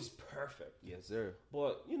 nobody's perfect. Yes, sir.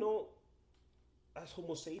 But as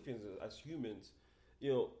Homo sapiens, as humans,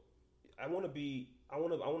 I want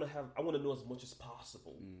to know as much as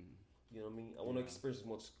possible. You know what I mean? I want to experience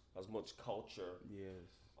as much culture. Yes.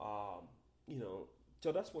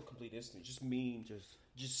 So that's what complete is to me.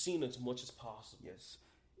 Just seeing as much as possible. Yes.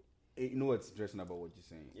 You know what's interesting about what you're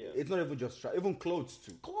saying? Yeah. It's not even just even clothes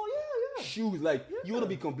too. Oh yeah. Shoes, like you want to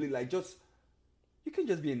be complete. Like you can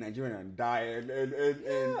just be in Nigeria and die,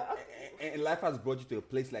 and life has brought you to a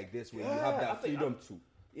place like this where you have that freedom too.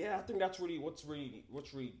 Yeah, I think that's really what's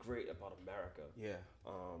really great about America. Yeah.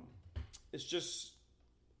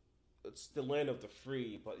 It's the land of the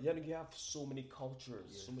free, but then you have so many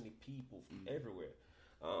cultures, so many people from everywhere.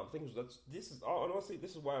 I think this is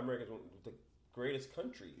why America is the greatest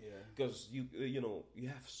country. Yeah. Because you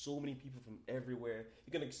have so many people from everywhere.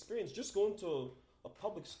 You can experience just going to a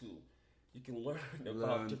public school. You can learn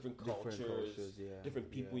about different cultures, different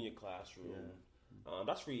people in your classroom. Yeah.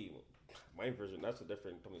 That's really my version. That's a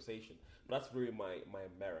different conversation. But that's really my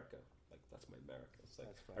America. Like that's my America. It's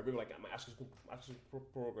like I remember like at my after school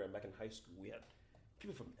program back in high school, we had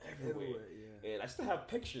people from everywhere. And I still have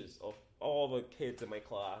pictures of all the kids in my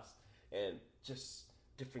class and just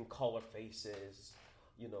different color faces.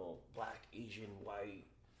 Black, Asian, white.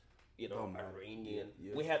 Iranian.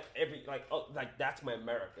 Yeah. We had that's my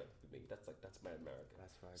America for me. That's my America.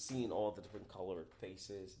 That's right. Seeing all the different colored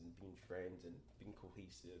faces and being friends and being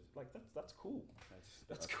cohesive. Like that's cool.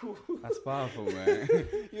 That's cool. That's powerful, man.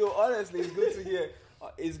 Honestly, it's good to hear.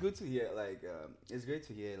 It's good to hear. Like, it's great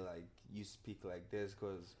to hear like you speak like this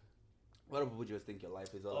because a lot of people just think your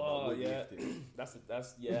life is all about weightlifting.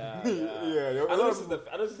 That's yeah. I know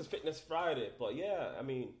this is Fitness Friday, but yeah, I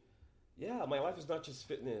mean. Yeah, my life is not just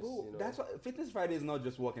fitness. That's why Fitness Friday is not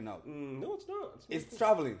just working out. No, it's not. It's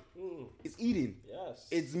traveling. It's eating. Yes.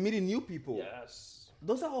 It's meeting new people. Yes.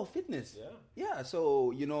 Those are all fitness. Yeah. Yeah.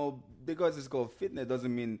 So because it's called fitness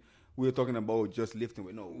doesn't mean we're talking about just lifting.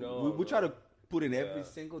 We try to put in every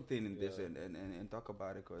single thing in this and talk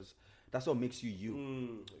about it because that's what makes you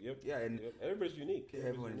you. Yep. Yeah. And everybody's unique.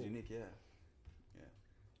 Everyone is unique. Yeah.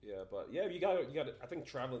 Yeah, but yeah, you got. I think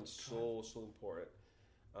traveling is so important.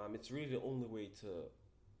 It's really the only way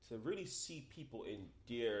to really see people in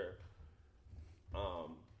their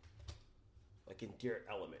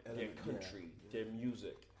element, their country, their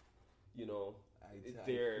music. You're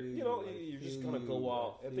just gonna go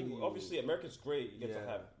out. I think obviously America's great. You get to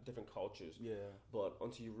have different cultures. Yeah. But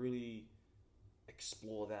until you really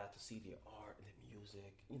explore that to see their art and their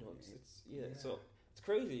music, So it's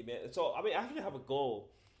crazy, man. So I mean, I actually have a goal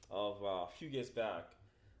of a few years back.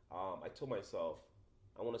 I told myself.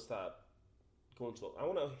 I want to start going to. I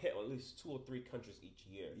want to hit at least 2 or 3 countries each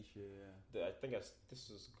year. Yeah. I think this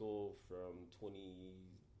is a goal from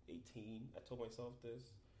 2018. I told myself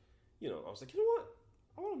this. I was like, you know what?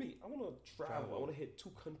 I want to travel. I want to hit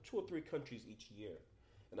 2 or 3 countries each year,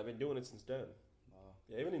 and I've been doing it since then. Wow.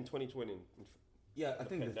 Yeah, even in 2020. Yeah, I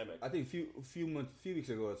think pandemic. I think a few weeks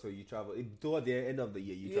ago or so you traveled. Toward the end of the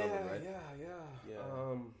year, you traveled, right?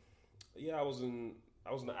 Yeah.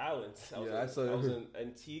 I was in the islands. I was in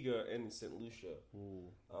Antigua and St. Lucia.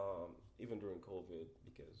 Even during COVID,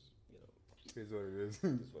 because it's what it is.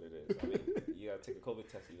 It's what it is. I mean, you gotta take a COVID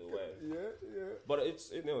test either way. Yeah. But it's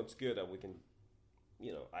good that we can.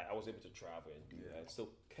 I was able to travel and do that. I still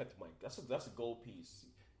kept that's a goal piece.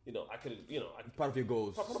 I could part of your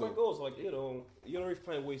goals. Part of my goals, like you always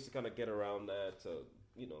find ways to kind of get around that to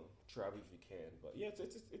travel if you can. But yeah,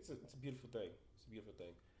 it's a beautiful thing. It's a beautiful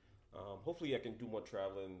thing. Hopefully I can do more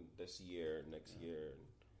traveling this year, next year.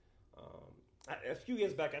 A few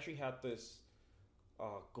years back, I actually had this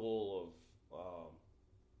goal of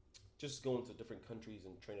just going to different countries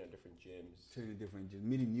and training at different gyms.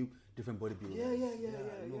 Meeting new, different bodybuilders.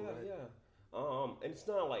 Yeah. And it's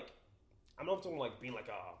not like, I'm not talking like being like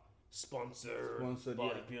a sponsored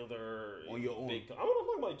bodybuilder. On your own. I'm not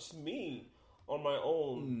talking about just me. On my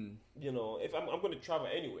own, if I'm going to travel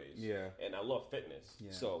anyways, and I love fitness,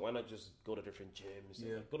 so why not just go to different gyms?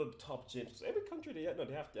 And go to the top gyms. Every country they have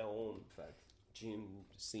their own gym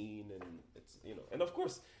scene, and it's and of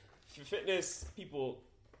course, fitness people,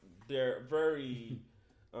 they're very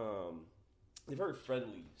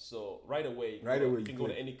friendly. So right away you can go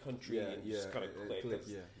to any country and just kind of click.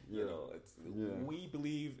 We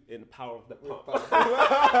believe in the power of the pump.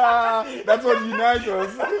 That's what unites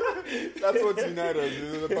us. That's what unites us.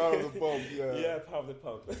 Is the power of the pump. Yeah, power of the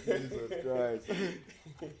pump. Jesus Christ.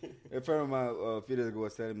 A friend of mine a few days ago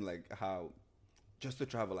was telling me like how just to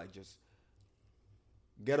travel, like just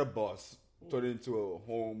get a bus, turn it into a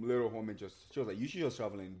little home, and just she was like, you should just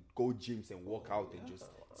travel and go gyms and work out and just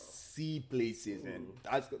see places, and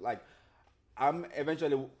that's like. I'm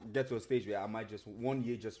eventually get to a stage where I might just 1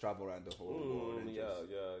 year just travel around the whole world and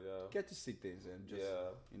get to see things and just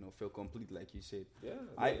feel complete, like you said. Yeah,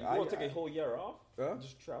 you want to take a whole year off? Huh?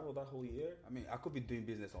 Just travel that whole year. I mean, I could be doing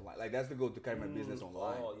business online. Like that's the goal, to carry my business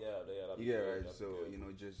online. Oh yeah, Yeah, right. So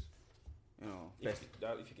just if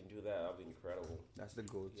you can do that, that'd be incredible. That's the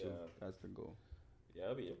goal too. Yeah. That's the goal.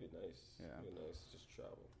 Yeah, it'd be nice. Yeah, it'd be nice. Just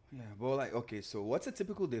travel. Yeah, but like, okay, so what's a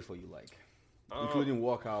typical day for you like? Including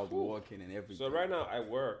workout, working, and everything. So right now I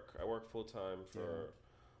work full time for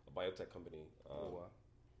a biotech company.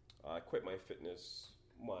 I quit my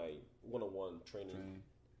my one-on-one training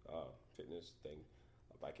fitness thing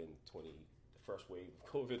back in the first wave of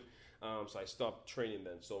COVID. So I stopped training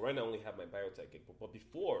then. So right now I only have my biotech gig. But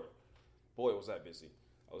before, boy, was that busy.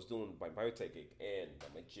 I was doing my biotech gig and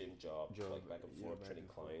my gym job like back and forth, training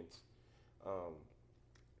clients.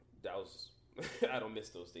 That was I don't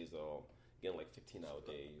miss those days at all. Getting like 15-hour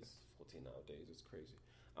days, 14-hour days. It's crazy.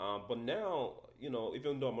 But now,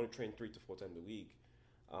 even though I'm only training 3 to 4 times a week,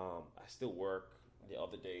 I still work the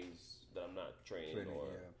other days that I'm not training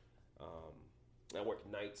I work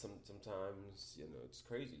nights sometimes. It's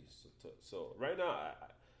crazy. So right now,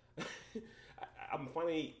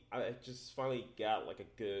 I just finally got like a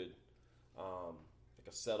good, like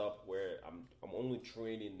a setup where I'm only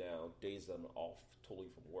training now days that I'm off totally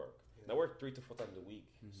from work. Yeah. And I work 3 to 4 times a week,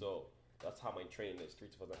 so. That's how my training is. 3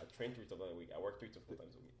 to 4 times. I train 3 to 4 times a week. I work 3 to 4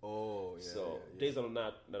 times a week. Oh, yeah. So days that I'm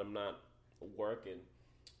not working,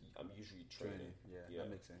 I'm usually training. Yeah, that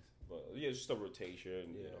makes sense. But it's just a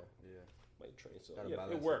rotation. My train. So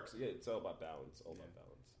it works. Yeah, it's all about balance. About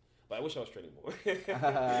balance. But I wish I was training more.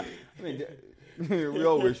 I mean, we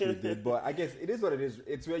all wish we did. But I guess it is what it is.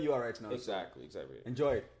 It's where you are right now. Exactly.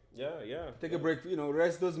 Enjoy it. Yeah. Take a break,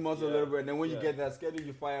 rest those muscles a little bit, and then when you get that schedule,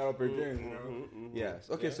 you fire up again. Yes.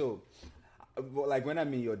 Okay. Yeah. So, like when I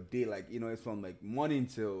mean your day, like it's from like morning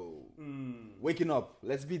till waking up.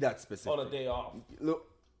 Let's be that specific. On a day off. Look,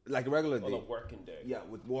 like a regular day. On a working day. Yeah,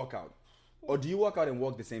 with workout. Or do you work out and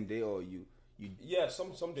work the same day, or you? Yeah, some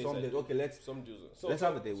days. Some days. Okay, let's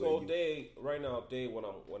have a day. Right now, when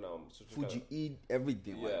I'm food you eat,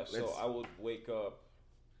 everything. Yeah. So I would wake up.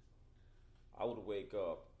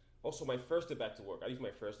 Also, my first day back to work. I use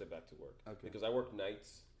my first day back to work because I work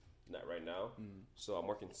nights. Not right now. So I'm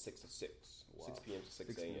working 6 to 6, 6 p.m. to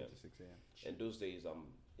 6 a.m. And those days,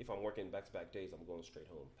 if I'm working back-to-back days, I'm going straight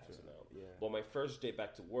home, passing out. Yeah. But my first day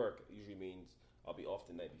back to work usually means I'll be off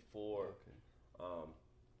the night before.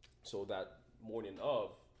 So that morning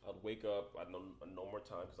of, I'd wake up at a normal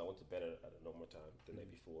time because I went to bed at a normal time the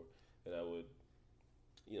night before, and I would,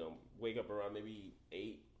 wake up around maybe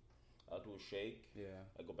 8. I'll do a shake. Yeah.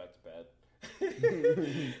 I go back to bed.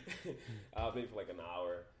 Maybe for like an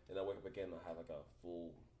hour, and I wake up again. I have like a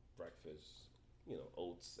full breakfast,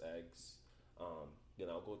 oats, eggs. Then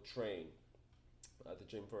I'll go train at the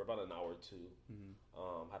gym for about an hour or two.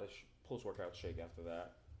 Had a post-workout shake after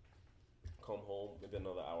that. Come home, maybe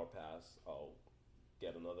another hour pass. I'll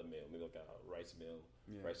get another meal, maybe like a rice meal,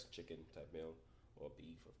 rice and chicken type meal, or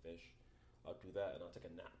beef or fish. I'll do that, and I'll take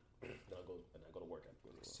a nap. Then I go to work at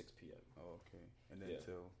 6 p.m. Oh, okay. And then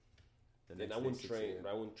till the then next I wouldn't day, train.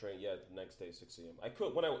 I wouldn't train. Yeah, the next day 6 a.m. I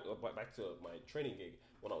could when I back to my training gig.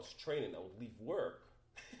 When I was training, I would leave work.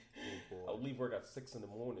 I would leave work at 6 in the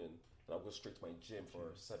morning, and I would go straight to my gym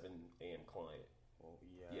for a 7 a.m. client. Oh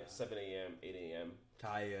yeah. Yeah, 7 a.m., 8 a.m.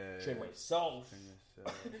 Tired. Train myself. And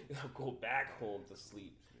I'll go back home to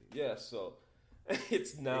sleep. Yeah, so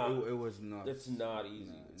it's not. It was not. It's not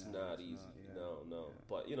easy. It's not easy. No. Yeah.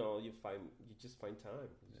 But you just find time.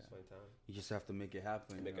 You just have to make it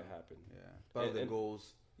happen. Make it happen. Yeah. Part of the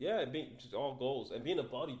goals. Yeah, just all goals. And being a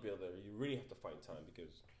bodybuilder, you really have to find time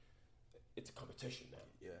because it's a competition now.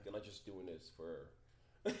 Yeah. You're not just doing this for.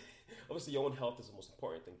 Obviously, your own health is the most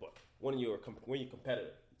important thing, but when you're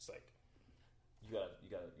competitive, it's like you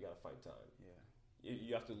gotta find time. Yeah.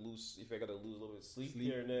 You have to lose. If you gotta lose a little bit of sleep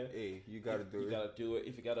here and there, hey, you gotta do it. You gotta do it.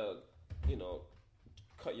 If you gotta,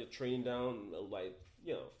 cut your training down, like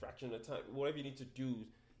fraction of time, whatever you need to do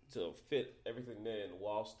to fit everything in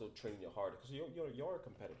while still training your harder, because you're a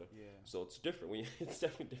competitor. Yeah. So it's different it's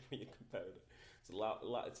definitely different when you're competitive. It's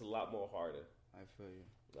a lot more harder. I feel you.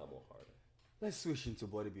 A lot more harder. Let's switch into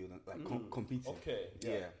bodybuilding, like competing. Okay.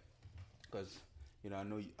 Yeah. Because I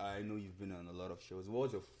know you've been on a lot of shows. What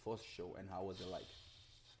was your first show, and how was it like?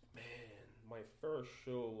 Man, my first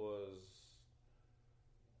show was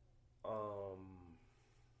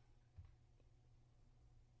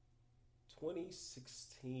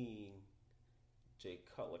 2016 Jay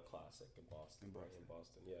Cutler Classic in Boston. In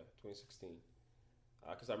Boston, yeah, 2016.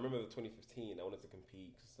 Because I remember the 2015, I wanted to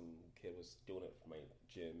compete because some kid was doing it for my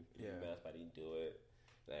gym in math, but I didn't do it.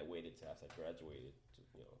 And I waited till after I graduated to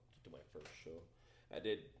do my first show. I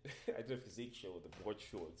did a physique show with the board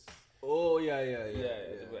shorts. Oh yeah.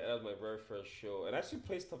 That was my very first show, and I actually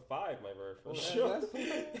placed top 5 my very first show.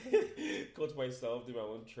 Coach myself, do my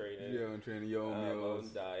own training. Your own training, your own meals,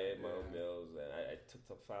 my own diet, my own meals, and I took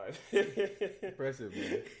top 5. Impressive,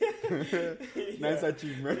 man. Nice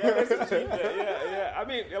achievement. Nice achievement. Yeah. I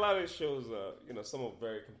mean, a lot of the shows, some are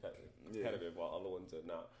very competitive, while other ones are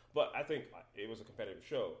not. But I think it was a competitive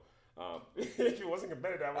show. If it wasn't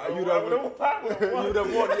competitive, I would have won. You would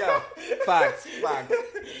have won, yeah. Facts.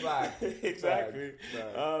 Exactly.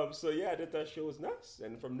 Facts. So yeah, I did that show. It was nice,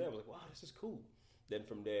 and from there I was like, wow, this is cool. Then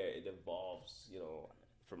from there it evolves.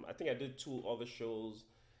 I think I did 2 other shows.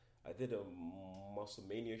 I did a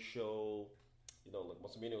Musclemania show.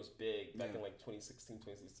 Musclemania was big back in 2016,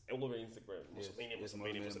 2016. All over Instagram.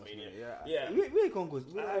 Musclemania. Yeah. Where Congo?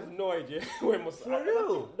 I have no idea where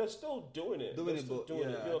Musclemania. They're still doing it.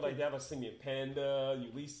 Like they have a Singing Panda,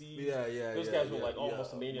 Ulysses. Yeah. Those guys were like all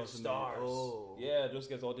Musclemania stars. Oh. Yeah, those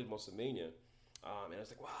guys all did Musclemania. And I was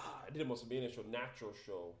like, wow, I did a Musclemania show, natural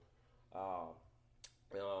show.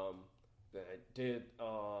 Then I did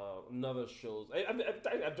another shows.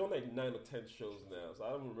 I've done like 9 or 10 shows now, so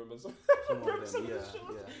I don't remember some of them. Yeah.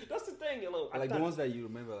 That's the thing, the ones that you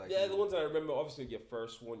remember, the ones that I remember. Obviously, your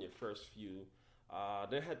first few. I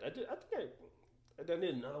did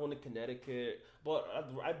another one in Connecticut, but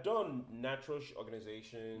I've done natural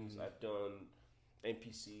organizations. I've done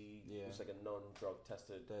NPC, it's like a non-drug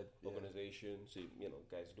tested organization. So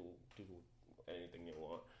guys do anything you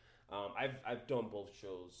want. I've done both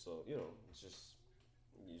shows, so it's just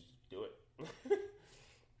you just do it.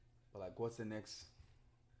 But what's the next?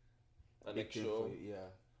 The next show,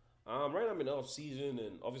 right now I'm in off season,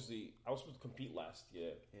 and obviously I was supposed to compete last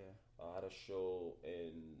year. Yeah, I had a show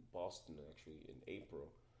in Boston actually in April,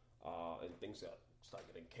 and things started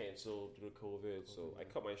getting canceled due to COVID. So I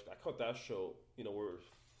cut that show. We're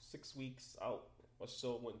 6 weeks out or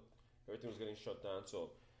so when everything was getting shut down.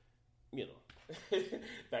 So.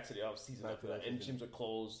 Back to the off season after that, and gyms are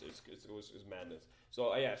closed. It was madness.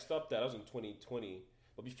 So I stopped that. I was in 2020,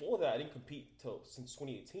 but before that, I didn't compete since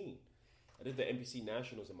 2018. I did the NBC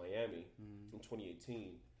Nationals in Miami in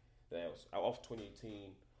 2018. Then I was off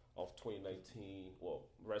 2018, off 2019. Well,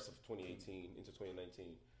 the rest of 2018 into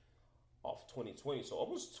 2019, off 2020. So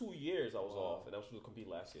almost 2 years I was off, and I was supposed to compete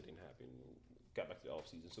last year. It didn't happen. Got back to the off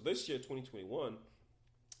season. So this year, 2021,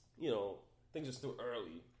 things are still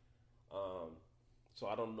early. So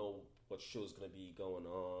I don't know what show's gonna be going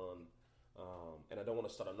on, and I don't want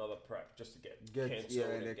to start another prep just to get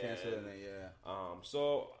canceled again.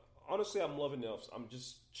 So honestly, I'm loving it. I'm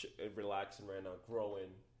just relaxing right now, growing,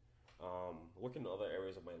 working in other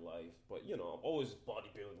areas of my life. But I'm always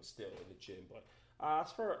bodybuilding still in the gym. But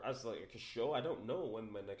as far as like a show, I don't know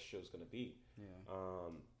when my next show is gonna be.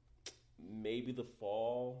 Maybe the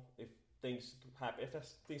fall if things happen. If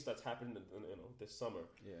things starts happening, this summer.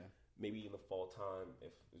 Yeah. Maybe in the fall time,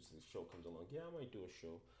 if the show comes along, I might do a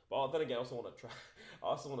show. But then again, I also want to try. I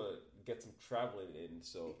also want to get some traveling in.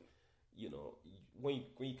 So, when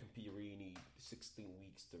you compete, you really need 16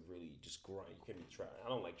 weeks to really just grind. You can't be traveling. I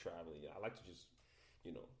don't like traveling. I like to just,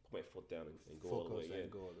 put my foot down and go all the way in.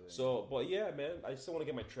 So, but yeah, man, I still want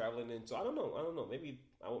to get my traveling in. So I don't know. Maybe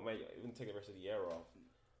I might even take the rest of the year off.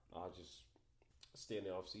 I'll just stay in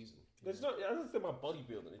the off season. There's no. I don't think about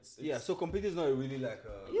bodybuilding. It's so competing is not really like.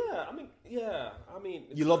 I mean.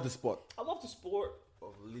 You love the sport. I love the sport.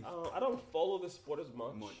 I don't follow the sport as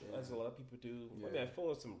much as a lot of people do. Yeah. I mean, I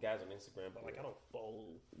follow some guys on Instagram, but I don't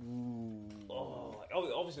follow.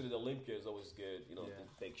 Obviously the Olympia is always good. The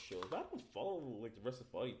fake shows, but I don't follow the rest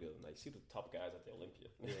of bodybuilding. I see the top guys at the Olympia.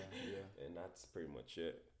 And that's pretty much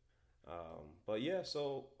it. But yeah,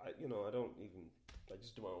 so I don't even. I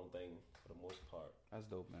just do my own thing for the most part. That's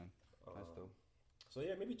dope, man. That's dope. So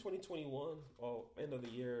yeah, maybe 2021 or end of the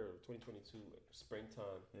year, or 2022,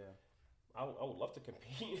 springtime. Yeah, I would love to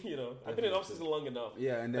compete. I've been in off season long enough.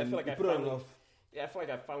 Yeah, and then I feel like I feel like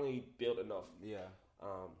I finally built enough.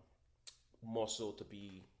 Muscle to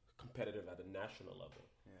be competitive at a national level.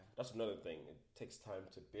 Yeah, that's another thing. It takes time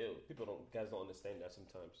to build. Guys don't understand that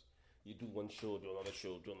sometimes. You do one show, do another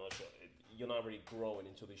show, You're not really growing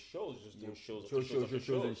into these shows. You're just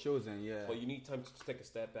doing shows, But you need time to take a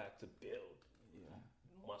step back to build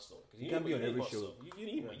muscle. You can't be on every show. You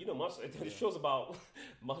need muscle. The show's about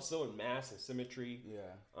muscle and mass and symmetry.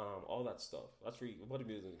 All that stuff. That's really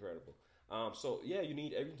bodybuilding is incredible. So yeah, you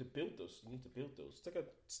need everything to build those. You need to build those. Take a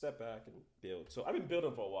step back and build. So I've been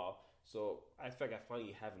building for a while. So I think I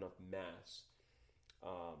finally have enough mass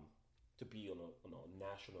to be on a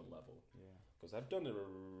national level. Yeah. Because I've done the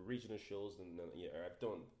regional shows and I've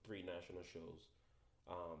done 3 national shows.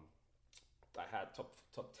 I had top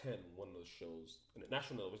 10 one of those shows, and the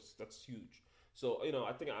national that's huge. So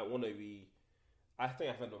I think I want to be. I think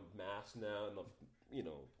I have enough mass now,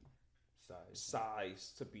 enough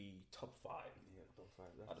size to be top 5. Yeah, top 5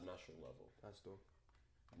 at the national level. That's dope.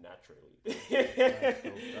 Naturally.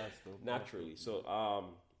 That's dope. Naturally. So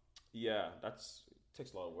yeah, that's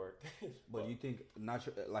takes a lot of work. But you think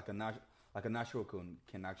like a natural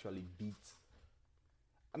can actually beat?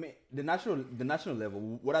 I mean, the national level.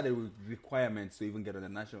 What are the requirements to even get on the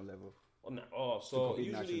national level? So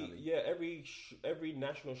usually, every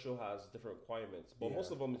national show has different requirements, but most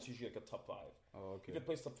of them it's usually like a top 5. Oh, okay. If you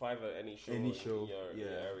place top 5 at any show, in your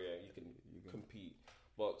area, you can compete.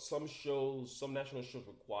 But some national shows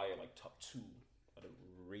require like top 2 at a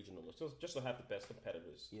regional, just to have the best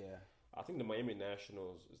competitors. Yeah. I think the Miami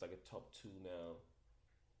Nationals is like a top 2 now.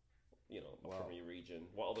 From your region.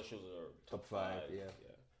 While other shows are top 5. Yeah.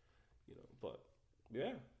 But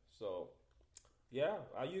yeah. So yeah,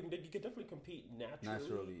 you can definitely compete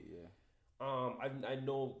naturally. Yeah. I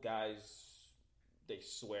know guys, they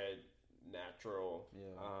swear natural.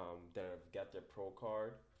 Yeah. That have got their pro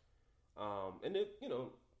card. And it,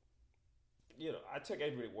 I take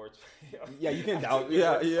every word. Yeah, you can doubt.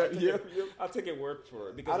 Yeah. I'll take it word for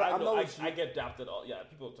it because I get doubted.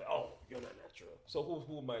 People say, "Oh, you're not natural." So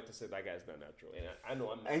who am I to say that guy's not natural? And I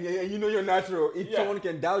know I'm not. And you know you're natural. If someone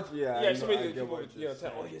can doubt you, so many people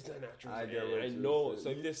tell, "Oh, he's not natural." I know. So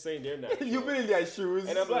if they're saying they're natural, you've been in their shoes,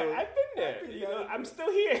 and I'm like, I've been there. I'm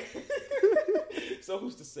still here. So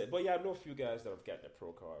who's to say? But yeah, I know a few guys that have gotten their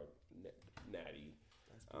pro card, natty.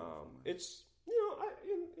 It's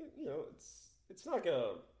it's like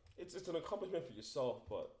it's an accomplishment for yourself,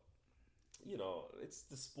 but it's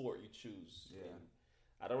the sport you choose. Yeah. And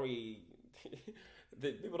I don't really.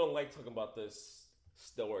 People don't like talking about this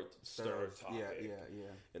steroid topic.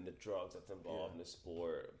 Yeah. And the drugs that's involved in the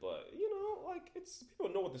sport, but people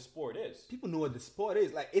know what the sport is. People know what the sport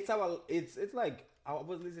is. Like it's like I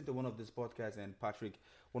was listening to one of these podcasts, and Patrick,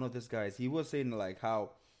 one of these guys, he was saying like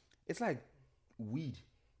how it's like weed.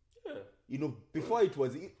 Yeah. Before it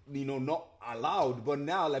was, not allowed, but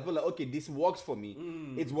now like people are like, okay, this works for me.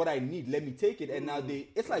 It's what I need. Let me take it. And now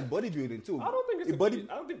it's like bodybuilding too. I don't think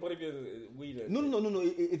I don't think bodybuilding is weed. No.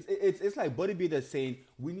 It's like bodybuilders saying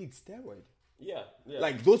we need steroid. Yeah.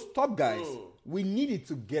 Like those top guys, we need it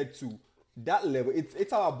to get to that level.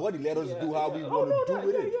 It's our body. Let us do how we want to do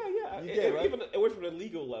with it. Yeah. Right? Even away from the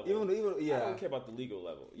legal level. Even I don't care about the legal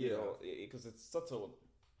level. You know, because it's such a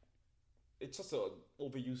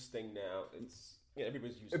overused thing now. It's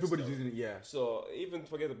everybody's using it. Yeah. So even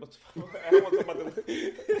forget it. But I don't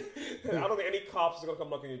think any cops are gonna come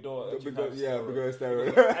knock on your door because steroids.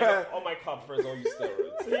 All my cop friends all use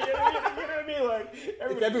steroids. You know what I mean? Like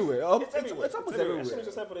it's everywhere. It's everywhere. It's almost everywhere. As soon as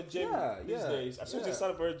you sign for the gym these days, as soon as you sign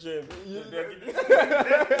up for a gym,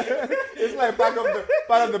 it's like part of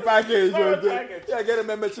the package. Yeah, get a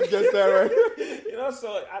membership, get steroid.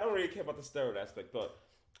 So I don't really care about the steroid aspect, but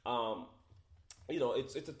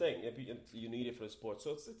it's a thing. You need it for the sport,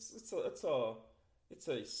 so it's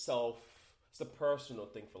a personal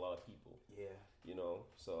thing for a lot of people. Yeah.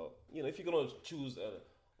 So if you're gonna choose a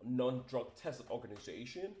non-drug tested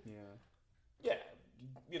organization, and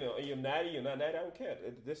you're natty, you're not natty, I don't care.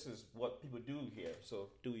 This is what people do here, so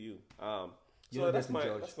do you. So that's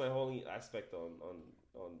my whole aspect on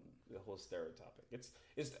the whole steroid topic. It's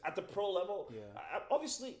at the pro level. Yeah.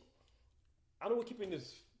 Obviously, I know we're keeping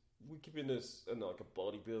this like a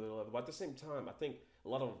bodybuilder level, but at the same time, I think a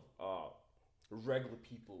lot of regular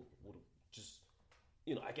people would just,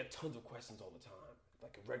 I get tons of questions all the time,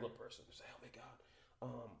 like a regular person who say, "Oh my God,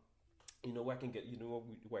 where I can get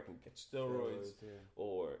steroids,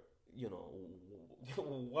 or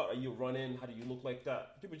what are you running? How do you look like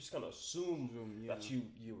that?" People just kind of assume that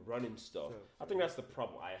you're running stuff. Sure. I think that's the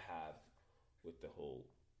problem I have with the whole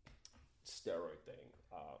steroid thing.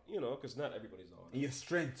 Because not everybody's on it. And your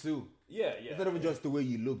strength too. Yeah. It's not even just the way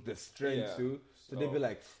you look, the strength too. So they'll be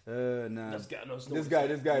like, nah. This guy knows. This guy.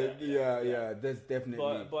 Yeah. That's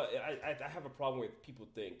definitely. But I have a problem with people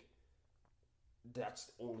think that's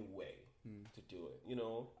the only way to do it.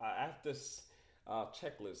 I have this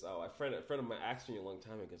checklist. A friend of mine asked me a long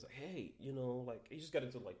time ago. He's like, "Hey, he just got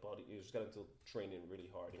into he just got into training really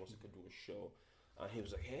hard. He wants to go do a show." He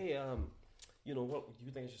was like, "Hey, what do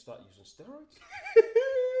you think I should start using steroids?"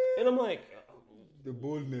 And I'm like, The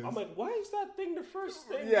boldness. I'm like, why is that thing the first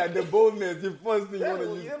thing? Yeah, the boldness. The first thing Yeah, you want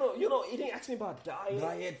to use. you know, he didn't ask me about diet.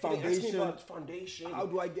 Diet, He didn't ask me foundation. about foundation. How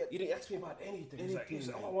do I get? He didn't ask me about anything. He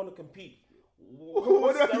said, oh, I want to compete. What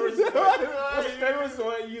What steroids do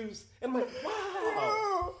I use? And I'm like,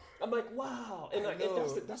 wow. I'm like, wow. And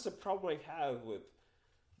that's the problem I have with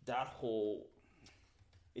that whole.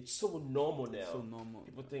 It's so normal now. So normal.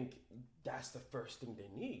 People think that's the first thing they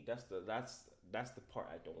need. That's the part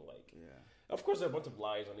I don't like. Yeah. Of course, there are a bunch of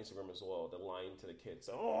lies on Instagram as well. They're lying to the kids.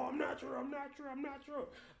 Oh, I'm not sure.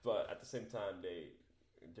 But at the same time,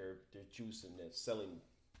 they're juicing. They're selling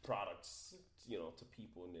products, to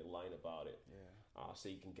people, and they're lying about it. Yeah. So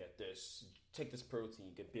you can get this. Take this protein.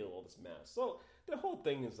 You can build all this mass. So the whole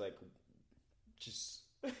thing is like, just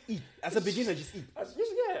Eat. As a beginner, just eat. just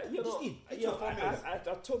eat.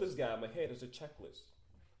 I told this guy, I'm like, hey, there's a checklist.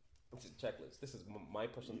 It's a checklist. This is my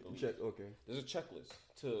personal belief. Okay. There's a checklist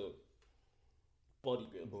to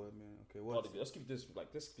bodybuilding. Okay. Bodybuilding. Let's keep this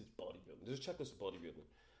like this is bodybuilding. There's a checklist for bodybuilding.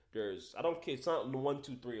 There's I don't care. It's not 1,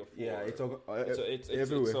 2, 3, or 4. Yeah, it's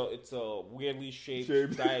everywhere. It's a weirdly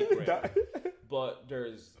shaped diagram. But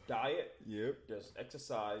there's diet. Yep. There's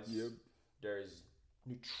exercise. Yep. There's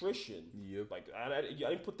nutrition. Yep. Like I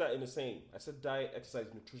didn't put that in the same. I said diet, exercise,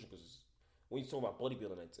 nutrition because when you talk about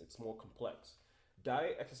bodybuilding, it's more complex.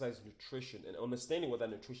 Diet, exercise, nutrition, and understanding what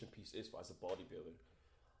that nutrition piece is as a bodybuilder.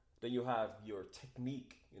 Then you have your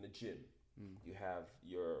technique in the gym. You have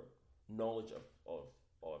your knowledge of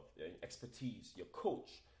expertise, your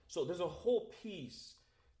coach. So there's a whole piece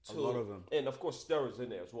to a lot of them, and of course steroids in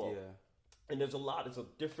there as well. Yeah. And there's a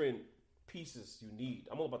different pieces you need.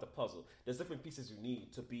 I'm all about the puzzle. There's different pieces you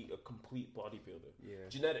need to be a complete bodybuilder. Yeah.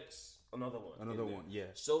 Genetics, another one. Yeah.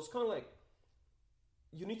 So it's kind of like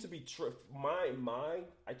you need to be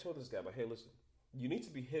I told this guy, but hey, listen, you need to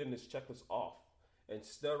be hitting this checklist off, and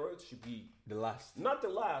steroids should be the last, not the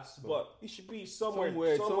last, but it should be somewhere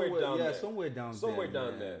down there. Somewhere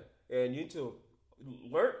down there. And you need to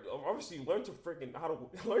learn to freaking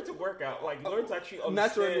learn to work out, like learn to actually understand.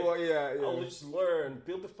 Naturally, Just learn,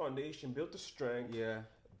 build the foundation, build the strength. Yeah.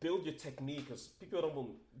 Build your technique because people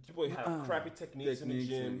have crappy techniques in the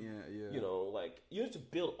gym. Like you need to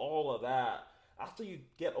build all of that. After you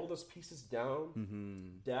get all those pieces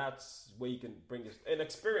down, that's where you can bring this and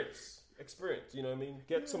experience. You know what I mean?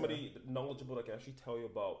 Get somebody knowledgeable that can actually tell you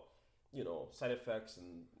about, side effects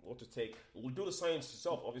and what to take. Do the science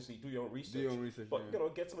yourself. Obviously, do your own research.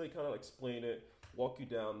 But get somebody kind of explain it, walk you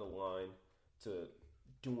down the line to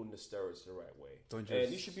doing the steroids the right way.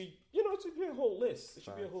 And you should be, it should be a whole list. It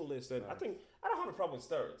should be a whole list. And I think I don't have a problem with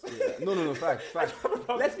steroids. Yeah. No, facts.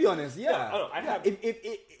 Let's be honest. Yeah, I have. If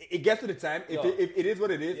it gets to the time, if it is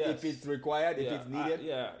what it is, if it's required, if it's needed,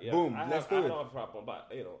 boom, let's do it. I don't have a problem,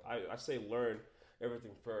 but I say learn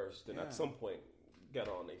everything first, and at some point get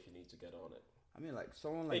on it if you need to get on it. I mean, like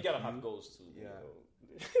someone like you gotta have goals too.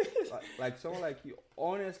 Yeah. like someone like you.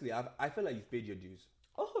 Honestly, I feel like you've paid your dues.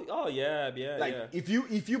 Oh yeah. Like if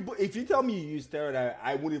you tell me you use steroid,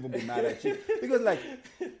 I wouldn't even be mad at you because like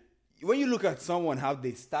when you look at someone how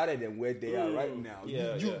they started and where they are right now,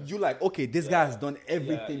 you like, okay, this guy has done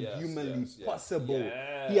everything humanly possible.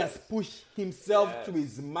 He has pushed himself to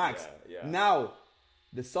his max. Now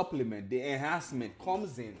the supplement, the enhancement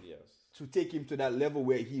comes in. To take him to that level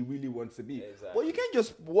where he really wants to be. Exactly. Well, you can't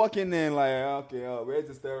just walk in there and like, okay, where's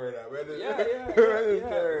the steroid at? Where's the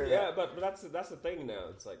steroid? Yeah, but that's the thing now.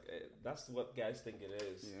 It's like that's what guys think it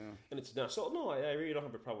is, and it's not. So no, I really don't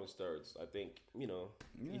have a problem with steroids. I think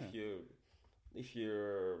if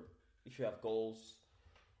you have goals,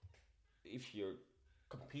 if you're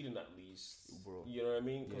competing at least, bro, you know what I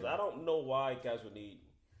mean? Because I don't know why guys would need.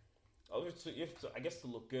 I guess to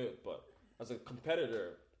look good, but as a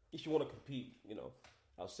competitor. If you want to compete,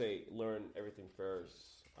 I'll say learn everything first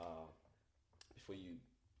before you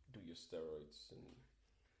do your steroids, and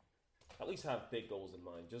at least have big goals in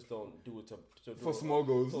mind. Just don't do it for small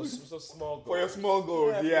goals. For small goals. For your small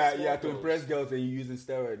goals, to impress girls and you're using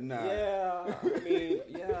steroids. Nah. Yeah, I mean,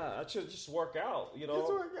 I should just work out. Just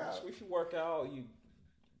work out. If you work out, you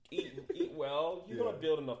eat well. You're gonna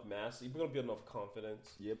build enough mass. You're gonna build enough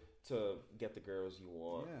confidence. To get the girls you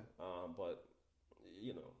want. But.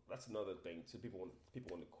 That's another thing. So people want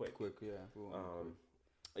to quit.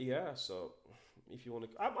 So if you want to,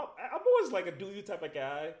 I'm always like a do you type of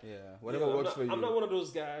guy. Yeah, whatever works for you. I'm not one of those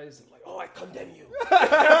guys. I'm like, I condemn you.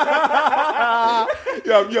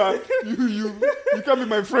 You can't be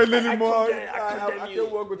my friend anymore. I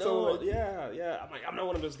can't work with someone. Yeah. I'm not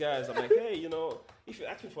one of those guys. I'm like, hey, if you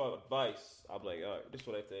ask me for advice, I'm like, all right, this is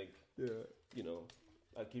what I think. Yeah.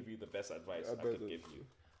 I'll give you the best advice I could give you.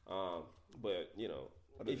 But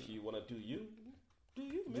if you want to do you, man.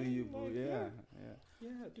 Do you, bro? Like, Yeah.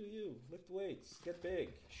 yeah, do you. Lift weights, get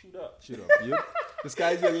big, shoot up. Yep. The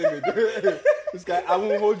sky's your limit. This guy, I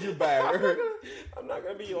won't hold you back. I'm not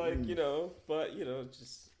gonna be like, but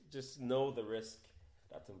just know the risk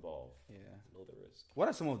that's involved. Yeah. Know the risk. What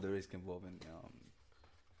are some of the risks involved in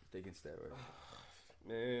taking steroids?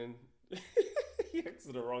 Man, you're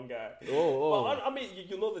to the wrong guy. Oh. Well, I mean,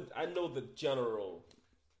 I know the general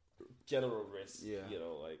risk. Yeah.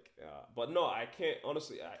 But no, I can't.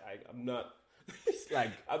 Honestly, I'm not.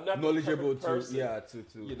 Like I'm not knowledgeable the person. to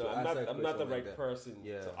I'm not the right person.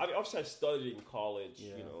 Yeah. I mean, obviously I studied in college.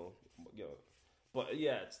 Yeah. But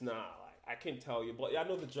yeah, it's not like I can't tell you. But I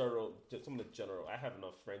know some of the general. I have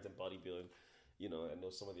enough friends in bodybuilding. I know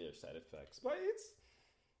some of the other side effects. But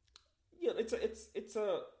it's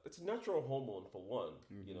a natural hormone for one.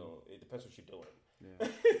 It depends what you're doing. Yeah.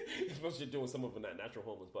 It depends what you're doing. Some of them are not natural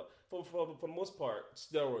hormones, but for the most part,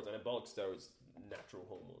 steroids, anabolic steroids, natural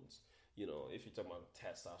hormones. If you're talking about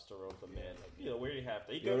testosterone for men, where do you have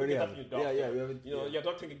that? You already have your doctor. Your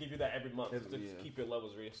doctor can give you that every month to keep your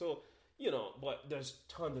levels raised. So, but there's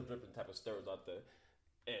tons of different type of steroids out there,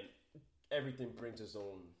 and everything brings its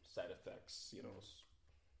own side effects.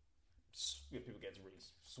 People get really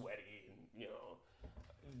sweaty,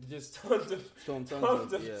 and just tons of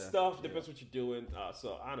stuff. Depends what you're doing.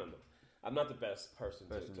 So I don't know. I'm not the best person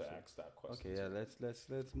to ask that question. Okay,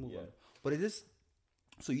 let's move on. But it is.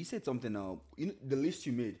 So you said something now. The list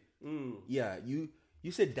you made. Yeah,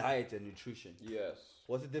 you said diet and nutrition. Yes.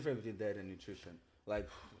 What's the difference between diet and nutrition? Like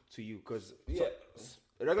to you, because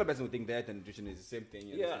a regular person would think diet and nutrition is the same thing.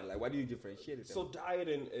 You understand? Like, why do you differentiate it? So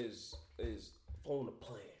dieting is following a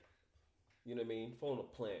plan. You know what I mean? Following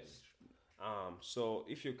a plan. So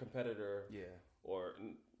if you're a competitor, or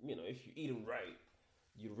if you're eating right,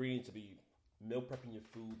 you really need to be meal prepping your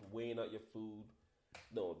food, weighing out your food.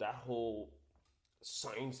 No, that whole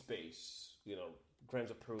science base,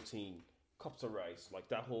 grams of protein, cups of rice, like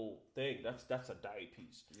that whole thing. That's a diet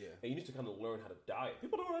piece. Yeah, and you need to kind of learn how to diet.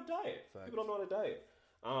 People don't know how to diet. Facts. People don't know how to diet.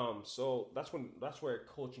 So that's where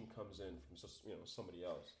coaching comes in from somebody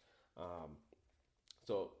else.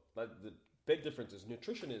 So the big difference is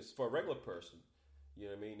nutrition is for a regular person. You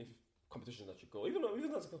know what I mean? If competition that you go, even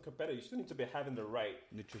as a competitor, you still need to be having the right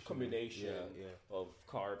nutrition combination of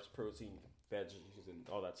carbs, protein, veggies, and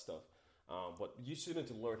all that stuff. But you still need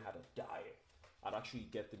to learn how to diet, how to actually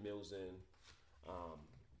get the meals in,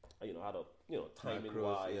 how to timing macros,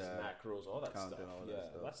 wise, macros, all that stuff.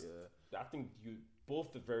 All that stuff. I think you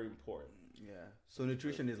both are very important. Yeah. So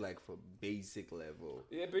nutrition is like for basic level.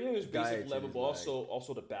 Yeah, but it's basic level, but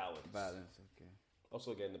also the balance. Balance, okay.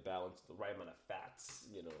 Also getting the balance, the right amount of fats.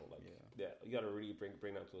 You got to really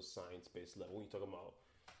bring that to a science-based level when you're talking about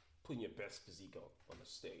putting your best physique on the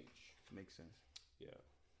stage. Makes sense. Yeah,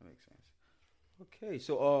 that makes sense. Okay,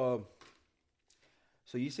 so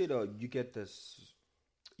you said you get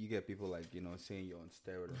people like saying you're on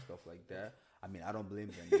steroid and stuff like that. I mean, I don't blame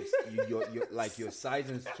them. Your like your size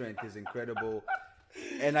and strength is incredible,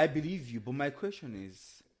 and I believe you. But my question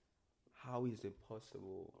is, how is it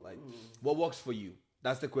possible? Like, what works for you?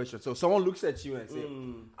 That's the question. So someone looks at you and say,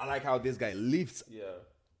 "I like how this guy lifts. Yeah,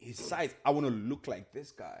 his size. I want to look like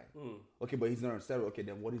this guy." Okay, but he's not on steroid. Okay,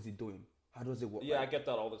 then what is he doing? How does it work? Yeah, I get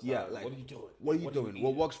that all the time. Yeah, like, what are you doing? What are you doing?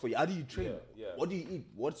 What works for you? How do you train? Yeah. What do you eat?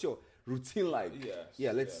 What's your routine like?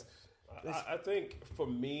 Let's I think for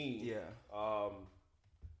me,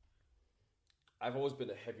 I've always been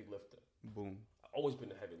a heavy lifter. Boom. I've always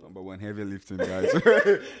been a heavy lifter. Number one, heavy lifting, guys.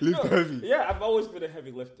 Heavy. Yeah, I've always been a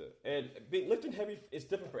heavy lifter. And lifting heavy is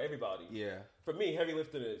different for everybody. Yeah. For me, heavy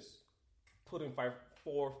lifting is putting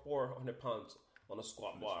 400 pounds on a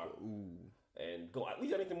squat bar. Ooh. And go at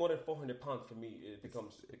least anything more than 400 pounds for me, it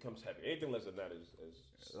becomes heavy. Anything less than that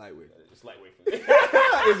is lightweight. It's lightweight for me.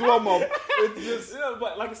 It's warm up. It's just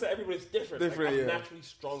but like I said, everybody's different. I'm naturally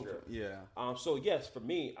stronger. Yeah. So yes, for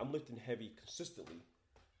me, I'm lifting heavy consistently,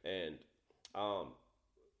 and I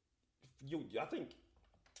think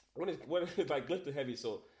when it's like lifting heavy,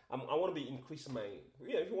 so I want to be increasing my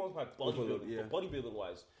if you want my bodybuilding, bodybuilding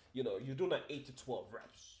wise, you're doing that 8 to 12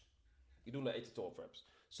 reps. You're doing that 8 to 12 reps.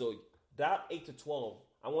 So that 8 to 12,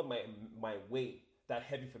 I want my weight that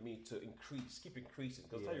heavy for me to keep increasing.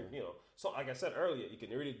 Because so like I said earlier, you can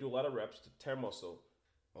really do a lot of reps to tear muscle.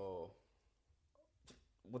 Oh.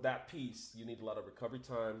 With that piece, you need a lot of recovery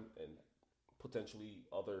time and potentially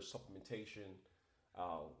other supplementation,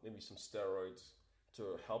 maybe some steroids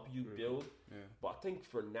to help you build. Yeah. But I think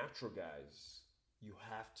for natural guys, you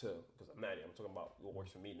have to, because I'm talking about what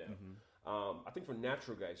works for me now. I think for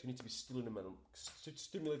natural guys, you need to be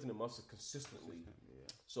stimulating the muscles consistently. Yeah.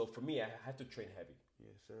 So for me, I have to train heavy.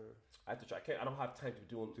 Yes, sir. I have to try. I don't have time to be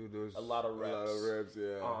doing those, a lot of reps.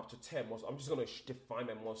 Yeah. Up to 10 muscle. I'm just gonna define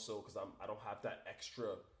my muscle because I don't have that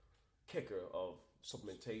extra kicker of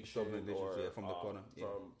supplementation or from the corner,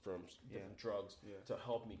 from different drugs to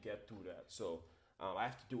help me get through that. So I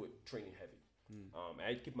have to do it training heavy.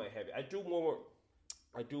 I keep my heavy. I do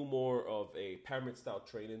more of a pyramid style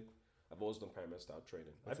training. I've always done pyramid style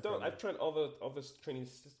training. I've tried other training,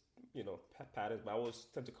 patterns, but I always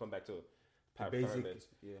tend to come back to pyramids.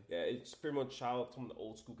 Yeah, it's pretty much how some of the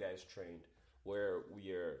old school guys trained, where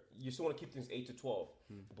you still want to keep things 8 to 12,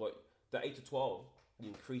 but the 8 to 12,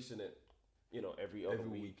 you're increasing it, every other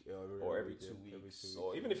week or every 2 weeks.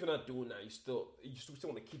 Or even if you're not doing that, you still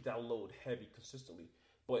want to keep that load heavy consistently.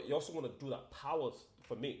 But you also want to do that power.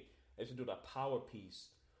 For me, I have to do that power piece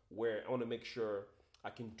where I want to make sure I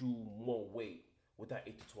can do more weight with that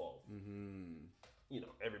 8 to 12.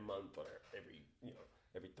 Every month or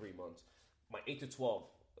every 3 months. My 8 to 12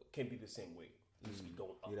 can't be the same weight. It needs to be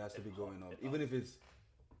going up. It has to be going up, even if it's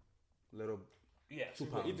little. Yes, 2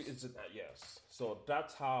 pounds. Yes. So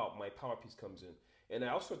that's how my power piece comes in. And I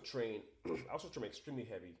also train extremely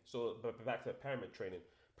heavy. So back to the pyramid training.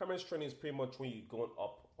 Pyramid training is pretty much when you're going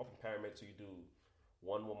up in pyramid. So you do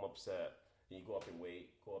one warm-up set, then you go up in weight,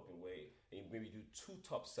 and you maybe do 2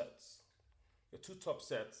 top sets. Your 2 top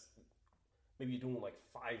sets, maybe you're doing like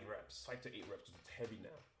 5 to 8 reps, because it's heavy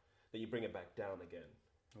now. Then you bring it back down again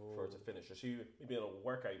for it to finish. So maybe in a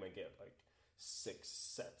workout, you might get like 6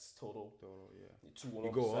 sets total. Yeah. 2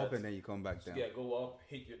 you go sets. up and then you come back down. Yeah, go up,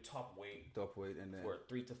 hit your top weight, and then for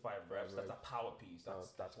 3 to 5 reps. That's a power piece.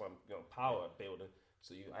 That's why I'm power building.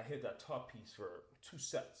 So I hit that top piece for 2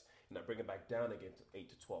 sets, and I bring it back down again to 8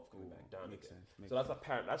 to 12, coming back down makes again. Sense. So that's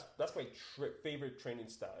apparent. That's my favorite training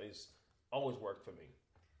style. It's always worked for me.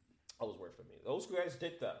 The old school guys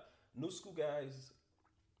did that. New school guys,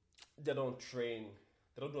 they don't train.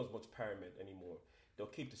 They don't do as much pyramid anymore. They'll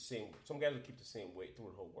keep the same. Some guys will keep the same weight through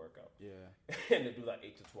the whole workout. Yeah. And they do that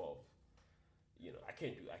 8 to 12. I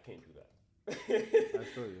can't do that. I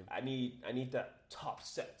feel you. I need that top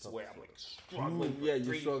sets where I'm like struggling.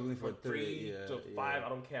 You're struggling for 3 to 5. I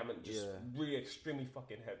don't care. I'm just really extremely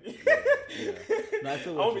fucking heavy. No, I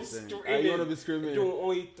feel what you're saying. You want to be screaming. Doing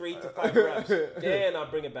only 3 to 5 reps. Then I'll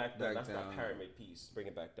bring it back down. That's that pyramid piece. Bring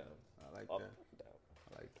it back down. I like Up, that. Down.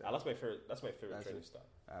 I like that. That's my favorite training style.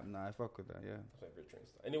 I fuck with that. Yeah. That's my favorite training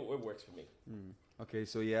style, and it works for me.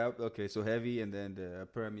 Okay, so heavy, and then the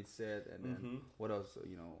pyramid set, and then what else?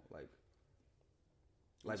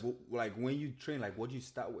 Like when you train, like what do you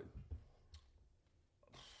start with?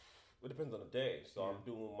 It depends on the day. So I'm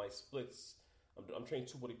doing my splits. I'm training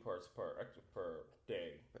 2 body parts per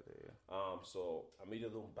day. So I'm either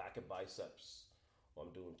doing back and biceps, or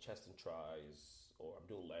I'm doing chest and tris, or I'm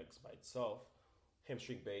doing legs by itself,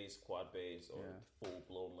 hamstring base, quad base, or full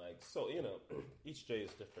blown legs. So each day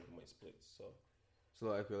is different in my splits. So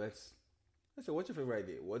okay, let's say, what's your favorite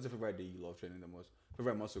day? What's the favorite day you love training the most?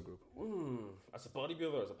 Favorite muscle group? As a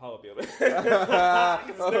bodybuilder or as a power builder?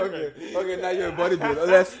 Okay, now you're a bodybuilder.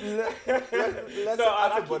 Let's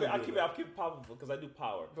I'll keep it powerful because I do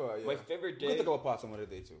power. My favorite day. We can talk about power some other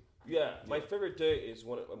day too. Yeah, my favorite day is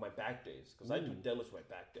one of my back days because I do deadlifts my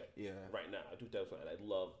back day. Yeah. Right now, I do deadlifts and I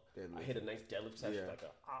love. Deadlift. I hit a nice deadlift session.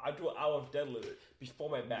 I do an hour of deadlift before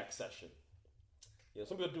my back session.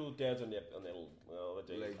 Some people do deads on their other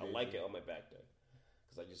days. I like it on my back day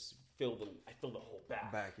because I just feel the whole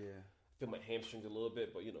back. Feel my hamstrings a little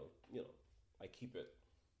bit, but I keep it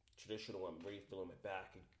traditional. I'm really feeling my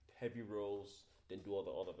back, heavy rolls, then do all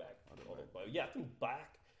the other back. But yeah, I think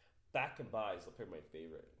back and buys are probably my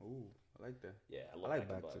favorite. Ooh, I like that. Yeah, I like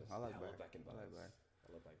back too. I like back.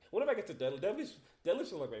 I love back. Whenever I get to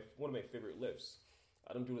deadlifts are like one of my favorite lifts.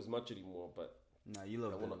 I don't do it as much anymore, but nah, you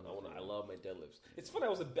love deadlifts. I love my deadlifts. It's funny. I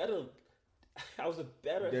was a better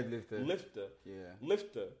deadlifter.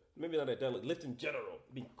 Lifter. Maybe not a deadlift. Lift in general.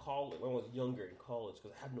 Being called when I was younger in college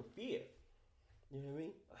because I had no fear. You know what I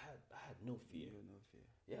mean? I had no fear.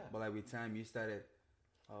 Yeah. But like with time, you started.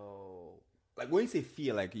 Like when you say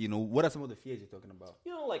fear, like what are some of the fears you're talking about?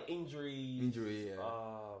 Like injuries. Injury.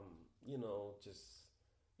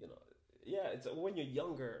 Yeah. It's when you're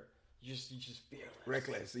younger. You just fearless.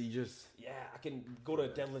 Reckless. You just. Yeah, I can go to a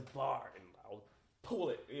deadlift bar and I'll pull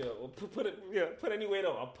it. Put any weight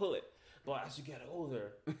on, I'll pull it. But as you get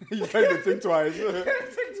older, you start to think twice. Think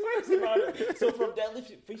twice about it. So from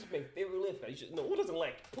deadlift, it's my favorite lift. Who doesn't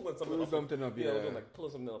like pulling something up? Like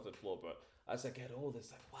pulling something off the floor. But as I get older,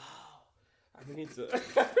 it's like wow. I really need to.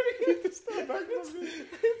 I really need to step back. I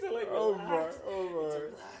need to like relax. Oh my.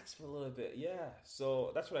 Relax for a little bit. Yeah.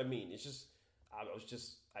 So that's what I mean. It's just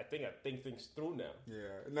I think things through now.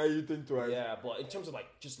 Yeah. Now you think twice. Yeah, but in terms of like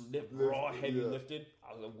just raw heavy lifting,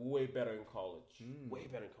 I was like, way better in college. Way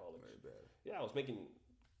better in college. Way better. Yeah, I was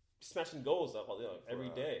smashing goals up, every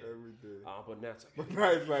day. Every day. But now it's like, But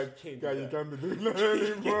now it's like, can't God, do you that. can't be doing that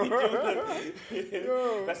anymore.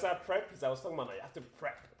 Yo. That's how prep. Because I was talking about like I have to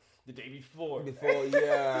prep the day before.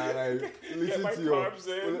 Yeah, like Get listen my to your carbs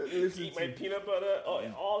in, listen eat to my peanut butter,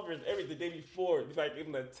 all of it, every the day before. If I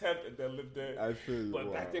even attempt and then lift there. I feel you. But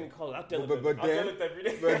Wow. back then in college, I But deadlift every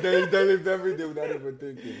day. But then you deadlift every day without even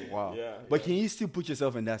thinking. Wow. Yeah. But can you still put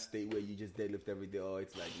yourself in that state where you just deadlift every day? Or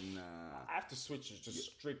it's like, nah. I have to switch it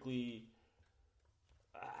just strictly.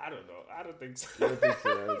 I don't know. I don't think so. You don't think so,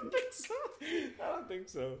 right? I don't think so. I don't think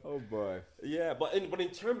so. Oh boy. Yeah, but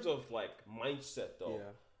in terms of like mindset though,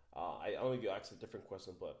 Yeah. I don't know if you asked a different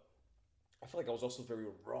question, but I feel like I was also very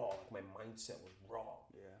raw. Like my mindset was raw.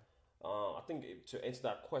 Yeah. I think to answer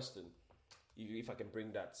that question, if I can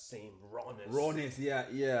bring that same rawness. Rawness, yeah.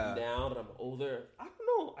 Now that I'm older, I don't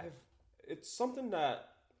know. It's something that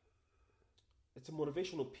it's a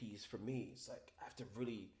motivational piece for me. It's like I have to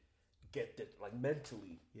really get that, like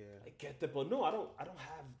mentally. Yeah. I get that, but no, I don't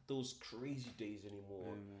have those crazy days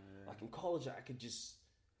anymore. Like in college, I could just,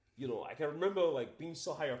 I can remember like being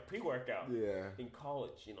so high on pre-workout. Yeah. In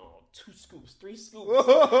college, 2 scoops, 3 scoops.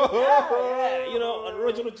 Yeah,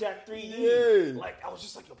 original Jack 3D. Yay. Like I was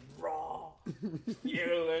just like a raw,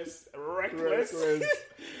 fearless, reckless.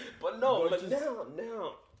 But no, But like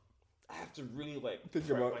now, I have to really like think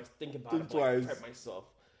prep about it, like, prep myself.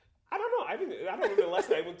 I don't know. I don't remember the last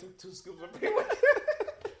time I even took 2 scoops of pre-workout.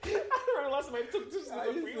 I don't remember the last time I took 2 scoops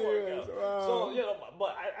of pre-workout. Wow. So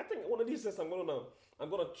but I think one of these days I'm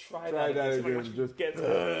gonna try that again. Just get to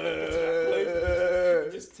that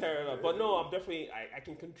place, just tear it up. But no, I'm definitely I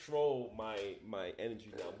can control my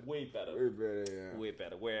energy now way better. Way better, yeah. Way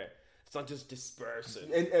better. Where it's not just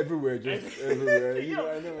dispersing. And everywhere, just everywhere. I know.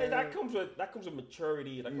 And that comes with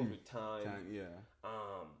maturity. That comes with time. Yeah.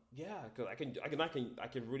 Yeah, because I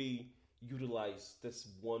can really utilize this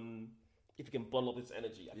one. If you can bundle up this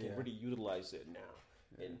energy, I can really utilize it now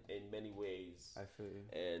in many ways. I feel you.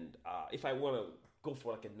 And if I want to go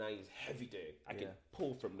for like a nice heavy day, I can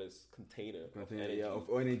pull from this container of energy. Yeah, of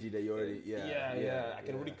energy that you already. I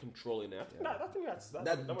can really control it now. I think that's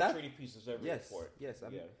that trading piece is very important. Yes, I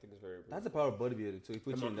think it's very important. that's the power of bodybuilding. So you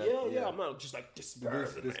put you in that. I'm not just like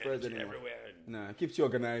dispersing everywhere. Nah, it keeps you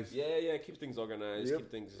organized. Yeah, keep things organized. Yep.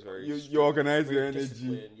 Keep things very. You organize your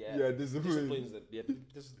energy. Discipline, Discipline.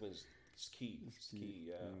 Discipline's key. It's key.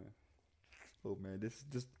 Yeah. Oh man, this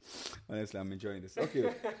honestly, I'm enjoying this.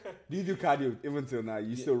 Okay, do you do cardio even till now?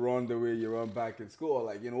 You still run the way you run back in school, or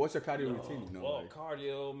like what's your cardio routine?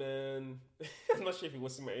 Cardio, man. I'm not sure if you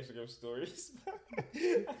want to see my Instagram stories.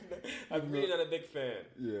 I'm really not a big fan.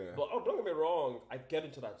 Yeah. But don't get me wrong, I get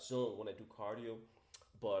into that zone when I do cardio,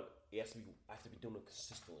 but I have to be doing it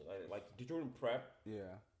consistently. Like during prep.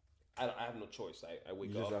 Yeah. I have no choice. I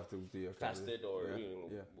wake up. You just have to do your fasted or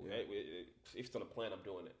if it's on a plan, I'm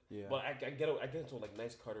doing it. Yeah. But I get into like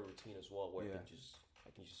nice cardio routine as well, where I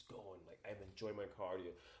can just go and like I enjoy my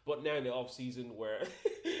cardio. But now in the off season where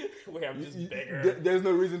I'm just bigger, there's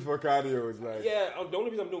no reason for cardio. It's like the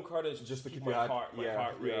only reason I'm doing cardio is just to keep my heart rate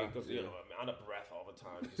because I'm out of breath all the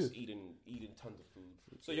time, just eating tons of food.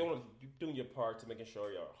 So you're doing your part to making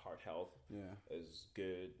sure your heart health is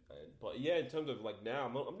good. But in terms of like now,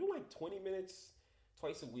 I'm doing like 20 minutes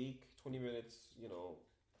twice a week. 20 minutes,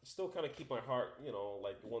 still kind of keep my heart,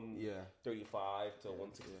 like 135 to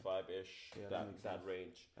 165 ish. That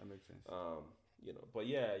range. That makes sense. But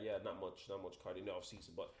not much cardio in the off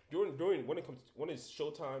season. But during when it's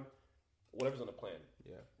showtime, whatever's on the plan.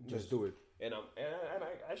 Yeah, just do it. And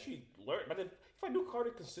I actually learned. But if I do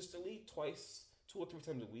cardio consistently, 2 or 3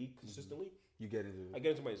 times a week consistently, you get into it. I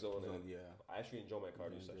get into my zone. Yeah, I actually enjoy my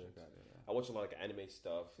cardio sessions. I watch a lot of anime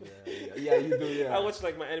stuff. Yeah, you do. Yeah, I watch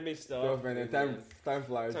like my anime stuff. Man, and time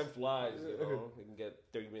flies. Time flies. You can get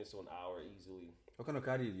 30 minutes to an hour easily. What kind of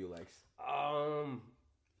cardio do you like?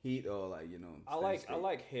 Heat or like I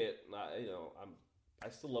like hit. I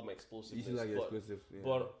still love my explosiveness. You like explosive,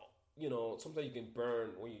 but sometimes you can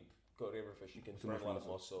burn when you go to Riverfish. You can burn a lot of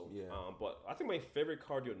muscle. Yeah. But I think my favorite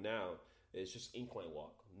cardio now is just incline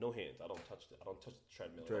walk. No hands. I don't touch the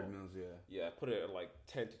treadmill. Treadmills, Yeah, I put it at like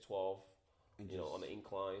 10 to 12. On the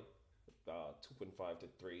incline, 2.5 to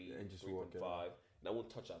 3, and just 3.5. And I won't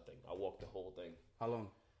touch that thing. I walk the whole thing. How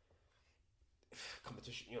long?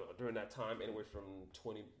 competition, during that time, anywhere from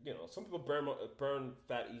 20. Some people burn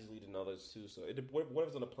fat easily than others too. So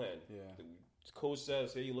whatever's on the plan. Yeah. The coach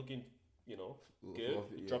says, "Hey, you're looking, good.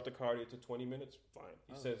 You drop the cardio to 20 minutes, fine.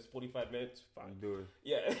 He says 45 minutes, fine. Do it.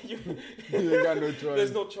 Yeah, You ain't got no choice.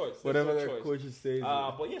 There's no choice. Whatever the coach says.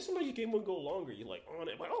 But yeah, sometimes your game will go longer. You're like on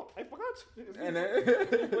it, like, oh, I forgot. And then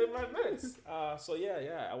 45 minutes. So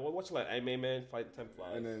yeah, I watch like MMA, man, fight 10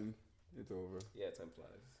 flies. And then it's over. Yeah, 10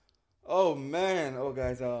 flies. Oh man,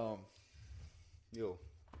 guys, yo,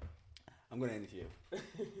 I'm gonna end it here.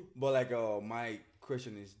 But like, my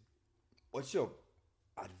question is, what's your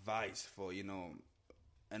advice for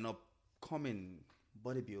an upcoming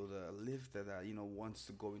bodybuilder, lifter that wants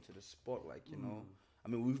to go into the sport? Like, I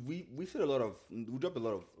mean, we said we dropped a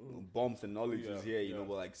lot of bombs and knowledges here,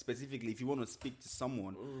 but like specifically, if you want to speak to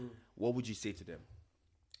someone, what would you say to them?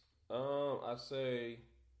 I'd say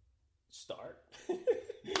start.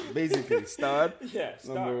 Basically, start. Yeah,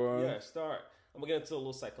 start. Number one. Yeah, start. I'm gonna get into a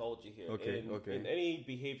little psychology here. Okay. In any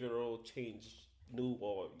behavioral change,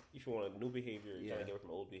 or if you want a new behavior, you gotta get away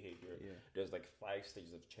from old behavior. Yeah. There's like 5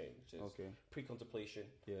 stages of change. There's pre-contemplation,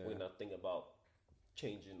 when you're not thinking about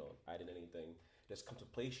changing or adding anything. There's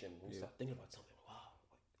contemplation, when you start thinking about something.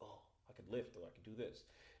 Wow, I could lift or I could do this.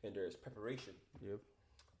 And there's preparation. Yep.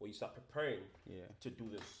 Where you start preparing to do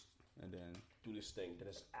this. And then do this thing. Then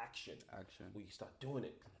there's action. Where you start doing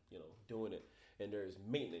it, doing it. And there's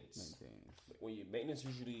maintenance. When you maintenance,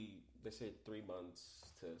 usually they say 3 months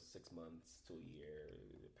to 6 months to a year.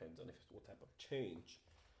 It depends on what type of change.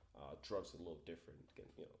 Drugs are a little different.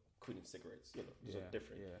 Quitting cigarettes, these are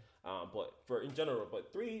different. Yeah. But in general,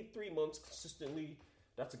 3 months consistently,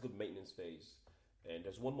 that's a good maintenance phase. And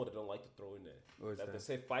there's one more that I don't like to throw in there. What's that? They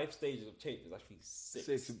say 5 stages of change. There's actually 6.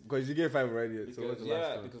 6, because you get 5 already. So what's the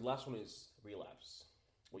last one? Because the last one is relapse,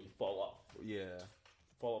 where you fall off. Yeah.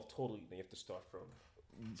 Fall off totally, then you have to start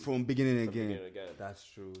from beginning again. That's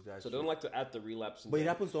true. So they don't like to add the relapse. But it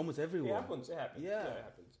happens to almost everyone. It happens. Yeah, it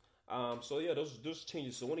happens. So yeah, those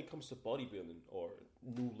changes. So when it comes to bodybuilding or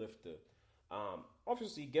new lifter,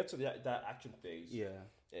 obviously get to that action phase. Yeah.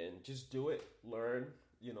 And just do it. Learn.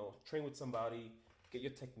 Train with somebody. Get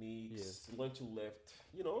your techniques. Learn to lift.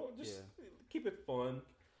 Just keep it fun.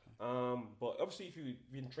 But obviously, if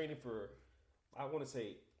you've been training for, I want to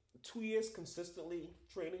say, 2 years consistently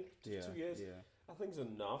training. 2 years. Yeah. I think it's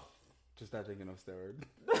enough. To start thinking of steroid.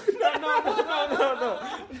 No. I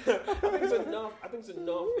think it's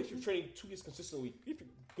enough if you're training 2 years consistently. If you're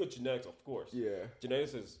good genetics, of course. Yeah.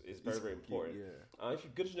 Genetics is very, very important. Yeah. If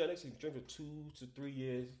you're good genetics, if you train for 2 to 3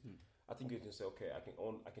 years, I think you can say, okay, I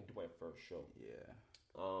can do my first show. Yeah.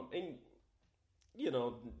 And you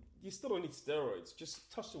still don't need steroids.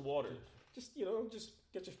 Just touch the water. Just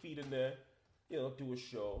get your feet in there. Do a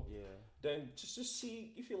show. Yeah. Then just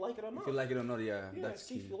see if you like it or not. If you like it or not, that's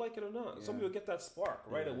see key. if you like it or not. Yeah. Some people get that spark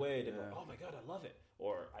right away. They go, "Oh my god, I love it,"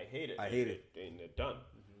 or "I hate it." And they're done.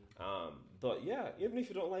 Mm-hmm. But yeah, even if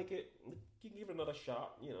you don't like it, you can give it another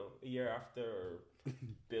shot. A year after, or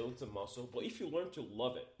build some muscle. But if you learn to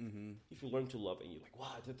love it, and you're like,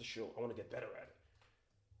 "Wow, I did the show. I want to get better at it."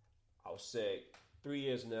 I would say 3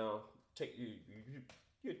 years now.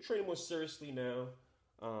 You're training more seriously now.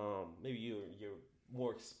 Maybe you're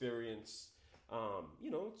more experienced.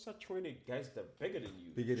 Start training guys that are bigger than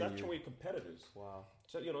you. Start training competitors. Wow.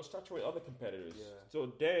 So start training other competitors. Yeah.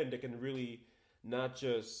 So then they can really not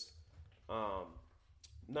just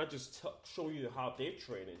show you how they're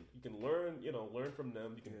training. You can learn from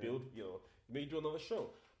them. You can build. Maybe do another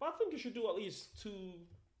show. But I think you should do at least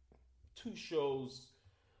two shows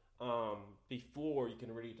before you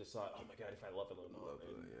can really decide. Oh my god, if I love it or not.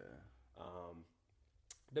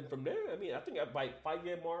 Then from there, I think by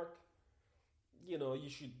 5-year mark, you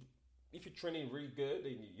should, if you're training really good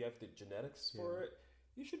and you have the genetics for it,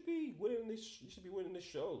 you should be winning this. You should be winning the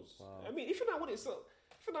shows. Wow. If you're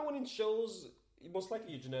not winning shows, most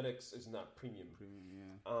likely your genetics is not premium.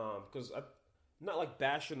 Because I'm not like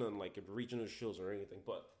bashing on like regional shows or anything,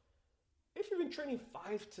 but if you've been training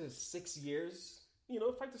 5 to 6 years.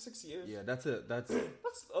 5 to 6 years. Yeah, that's a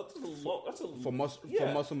long. For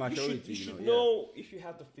muscle maturity. You should know if you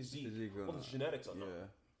have the physique or the genetics or not.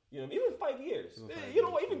 Even 5 years.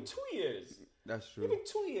 Even 2 years. That's true. Even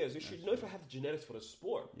 2 years, you should know if you have the genetics for the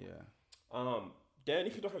sport. Yeah. Then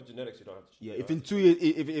if you don't have genetics, you don't have. If in 2 years,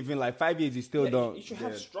 if in like 5 years, you still don't. You should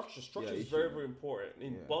have structure. Structure is very, very important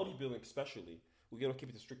in bodybuilding, especially. We're gonna keep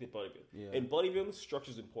it strictly bodybuilding. Yeah. In bodybuilding,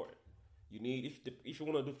 structure is important. You need if you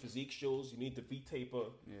want to do physique shows, you need the V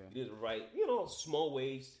taper. Yeah. You need the right, small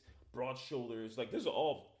waist, broad shoulders. Like these are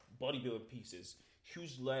all bodybuilding pieces.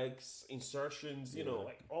 Huge legs, insertions.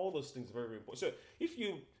 Like all those things are very, very important. So if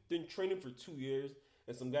you been training for 2 years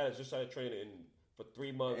and some guy that's just started training for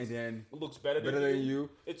 3 months And then looks better than you,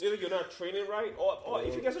 it's either you're not training right, or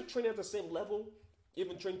if you guys are training at the same level,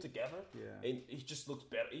 even training together, and he just looks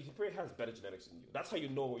better. He probably has better genetics than you. That's how you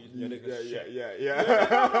know your genetics is shit.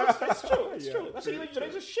 It's true. It's true. That's how you know your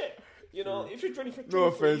genetics is shit. You know, if you're training for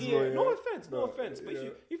a year, no offense. But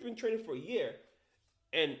if you've been training for a year,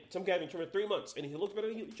 and some guy been training for 3 months, and he looks better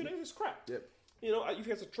than you, your genetics is crap. Yep. You know, you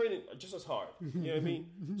guys are training just as hard. You know what I mean?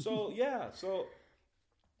 So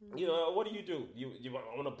you know, what do? You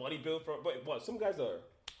want to bodybuild but some guys are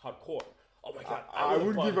hardcore. Oh my god, I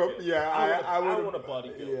would give up. Yeah, I want to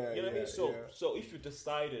bodybuild. Yeah, you know what I mean? So if you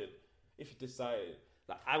decided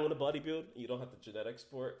that I want to bodybuild, you don't have the genetics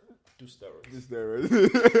for it, do steroids.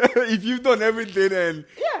 If you've done everything and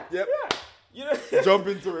you know, jump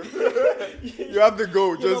into it. You have to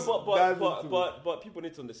go. Just but people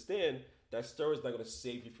need to understand that steroids not going to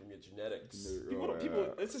save you from your genetics.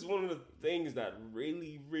 People. This is one of the things that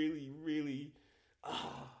really, really, really.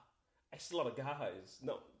 I see a lot of guys.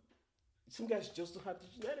 No, some guys just don't have the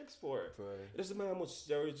genetics for it. Right. It doesn't matter how much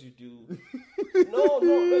steroids you do. No.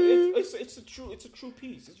 It's a true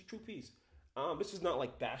piece. It's a true piece. This is not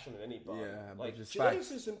like bashing on anybody. Yeah, like just genetics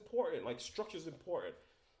facts. is important. Like structure is important,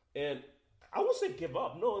 and I won't say give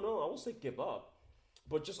up. No, I won't say give up,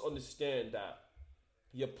 but just understand that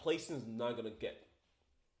your placing is not gonna get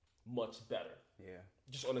much better. Yeah,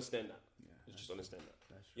 just understand that. Yeah, just understand that.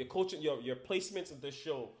 Your coaching, your placements in this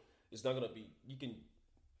show is not gonna be. You can.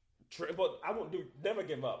 But I won't do. Never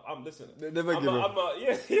give up. I'm listening. Never give up.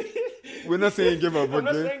 Yeah. We're not saying give up. I'm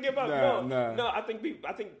not saying give up. No. I think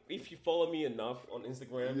if you follow me enough on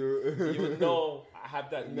Instagram, you would know I have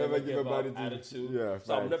that never give up attitude. Yeah,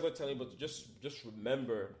 so I'm never telling you, but just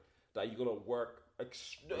remember that you're gonna work.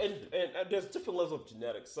 And there's different levels of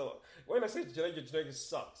genetics. So when I say your genetics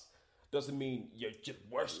sucks, doesn't mean you're just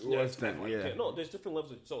worse. No, there's different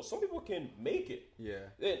levels. So some people can make it. Yeah.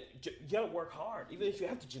 And you gotta work hard, even if you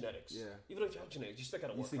have the genetics. Yeah. Even if you have genetics, you still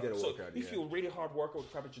gotta work hard. If you're a really hard worker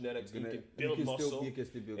with proper genetics, you can build muscle. You can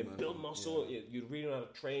still build muscle. Yeah. You really know how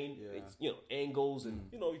to train. Yeah. It's, angles and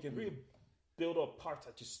you can really build up parts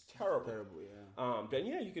that just terrible. Then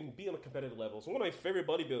you can be on a competitive level. So one of my favorite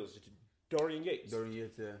bodybuilders is Dorian Yates.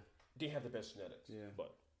 Didn't have the best genetics. Yeah.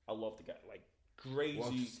 But I love the guy. Like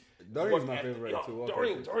crazy. Dorian's my favorite too.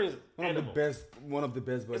 Dorian's one of the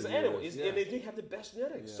best. It's an animal, and they didn't have the best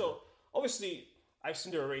genetics. Yeah. So obviously, I've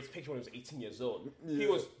seen the race picture when he was 18 years old. Yeah. He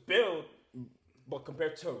was built, but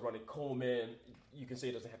compared to Ronnie Coleman, you can say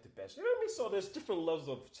he doesn't have the best. You know what I mean? So there's different levels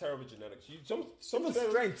of terrible genetics. Some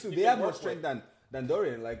strength too. They have more strength than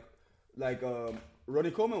Dorian. Like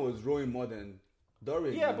Ronnie Coleman was rowing more than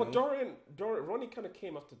Dorian. Yeah, but Ronnie kind of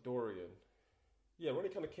came after Dorian. Yeah, Ronnie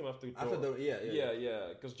kind of came after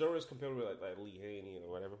Dorian. Because Dorian's compared with like Lee Haney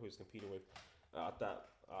or whatever who he's competing with at that.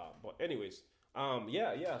 But anyways,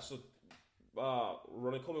 So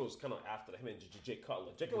Ronnie Coleman was kind of after him and Jay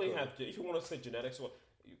Cutler. Jay Cutler had, if you want to say genetics,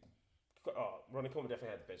 Ronnie Coleman definitely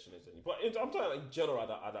had the best genetics. But I'm talking in general at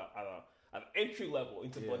an entry level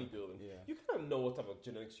into bodybuilding. Yeah. You kind of know what type of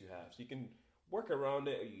genetics you have, so you can work around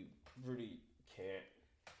it, or you really can't.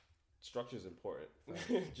 Structure is important.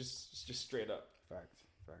 just straight up.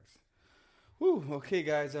 Facts. Whew, okay,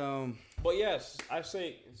 guys. But yes, I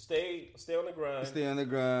say stay on the grind.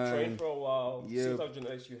 Train for a while. Yep. See what type of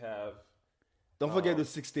genetics you have. Don't forget the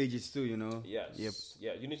 6 stages too. Yes. Yep.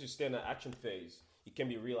 Yeah, you need to stay in the action phase. You can't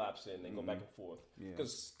be relapsing and go back and forth.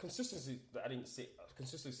 Because consistency, I didn't say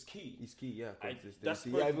consistency is key. It's key, yeah.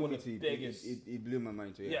 Consistency. That's one of the biggest. It blew my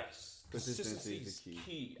mind too. Yeah. Yes, consistency is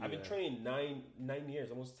key. I've been training 9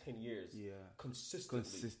 years, almost 10 years. Yeah.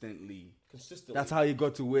 Consistently. That's how he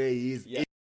got to where he is. Yeah.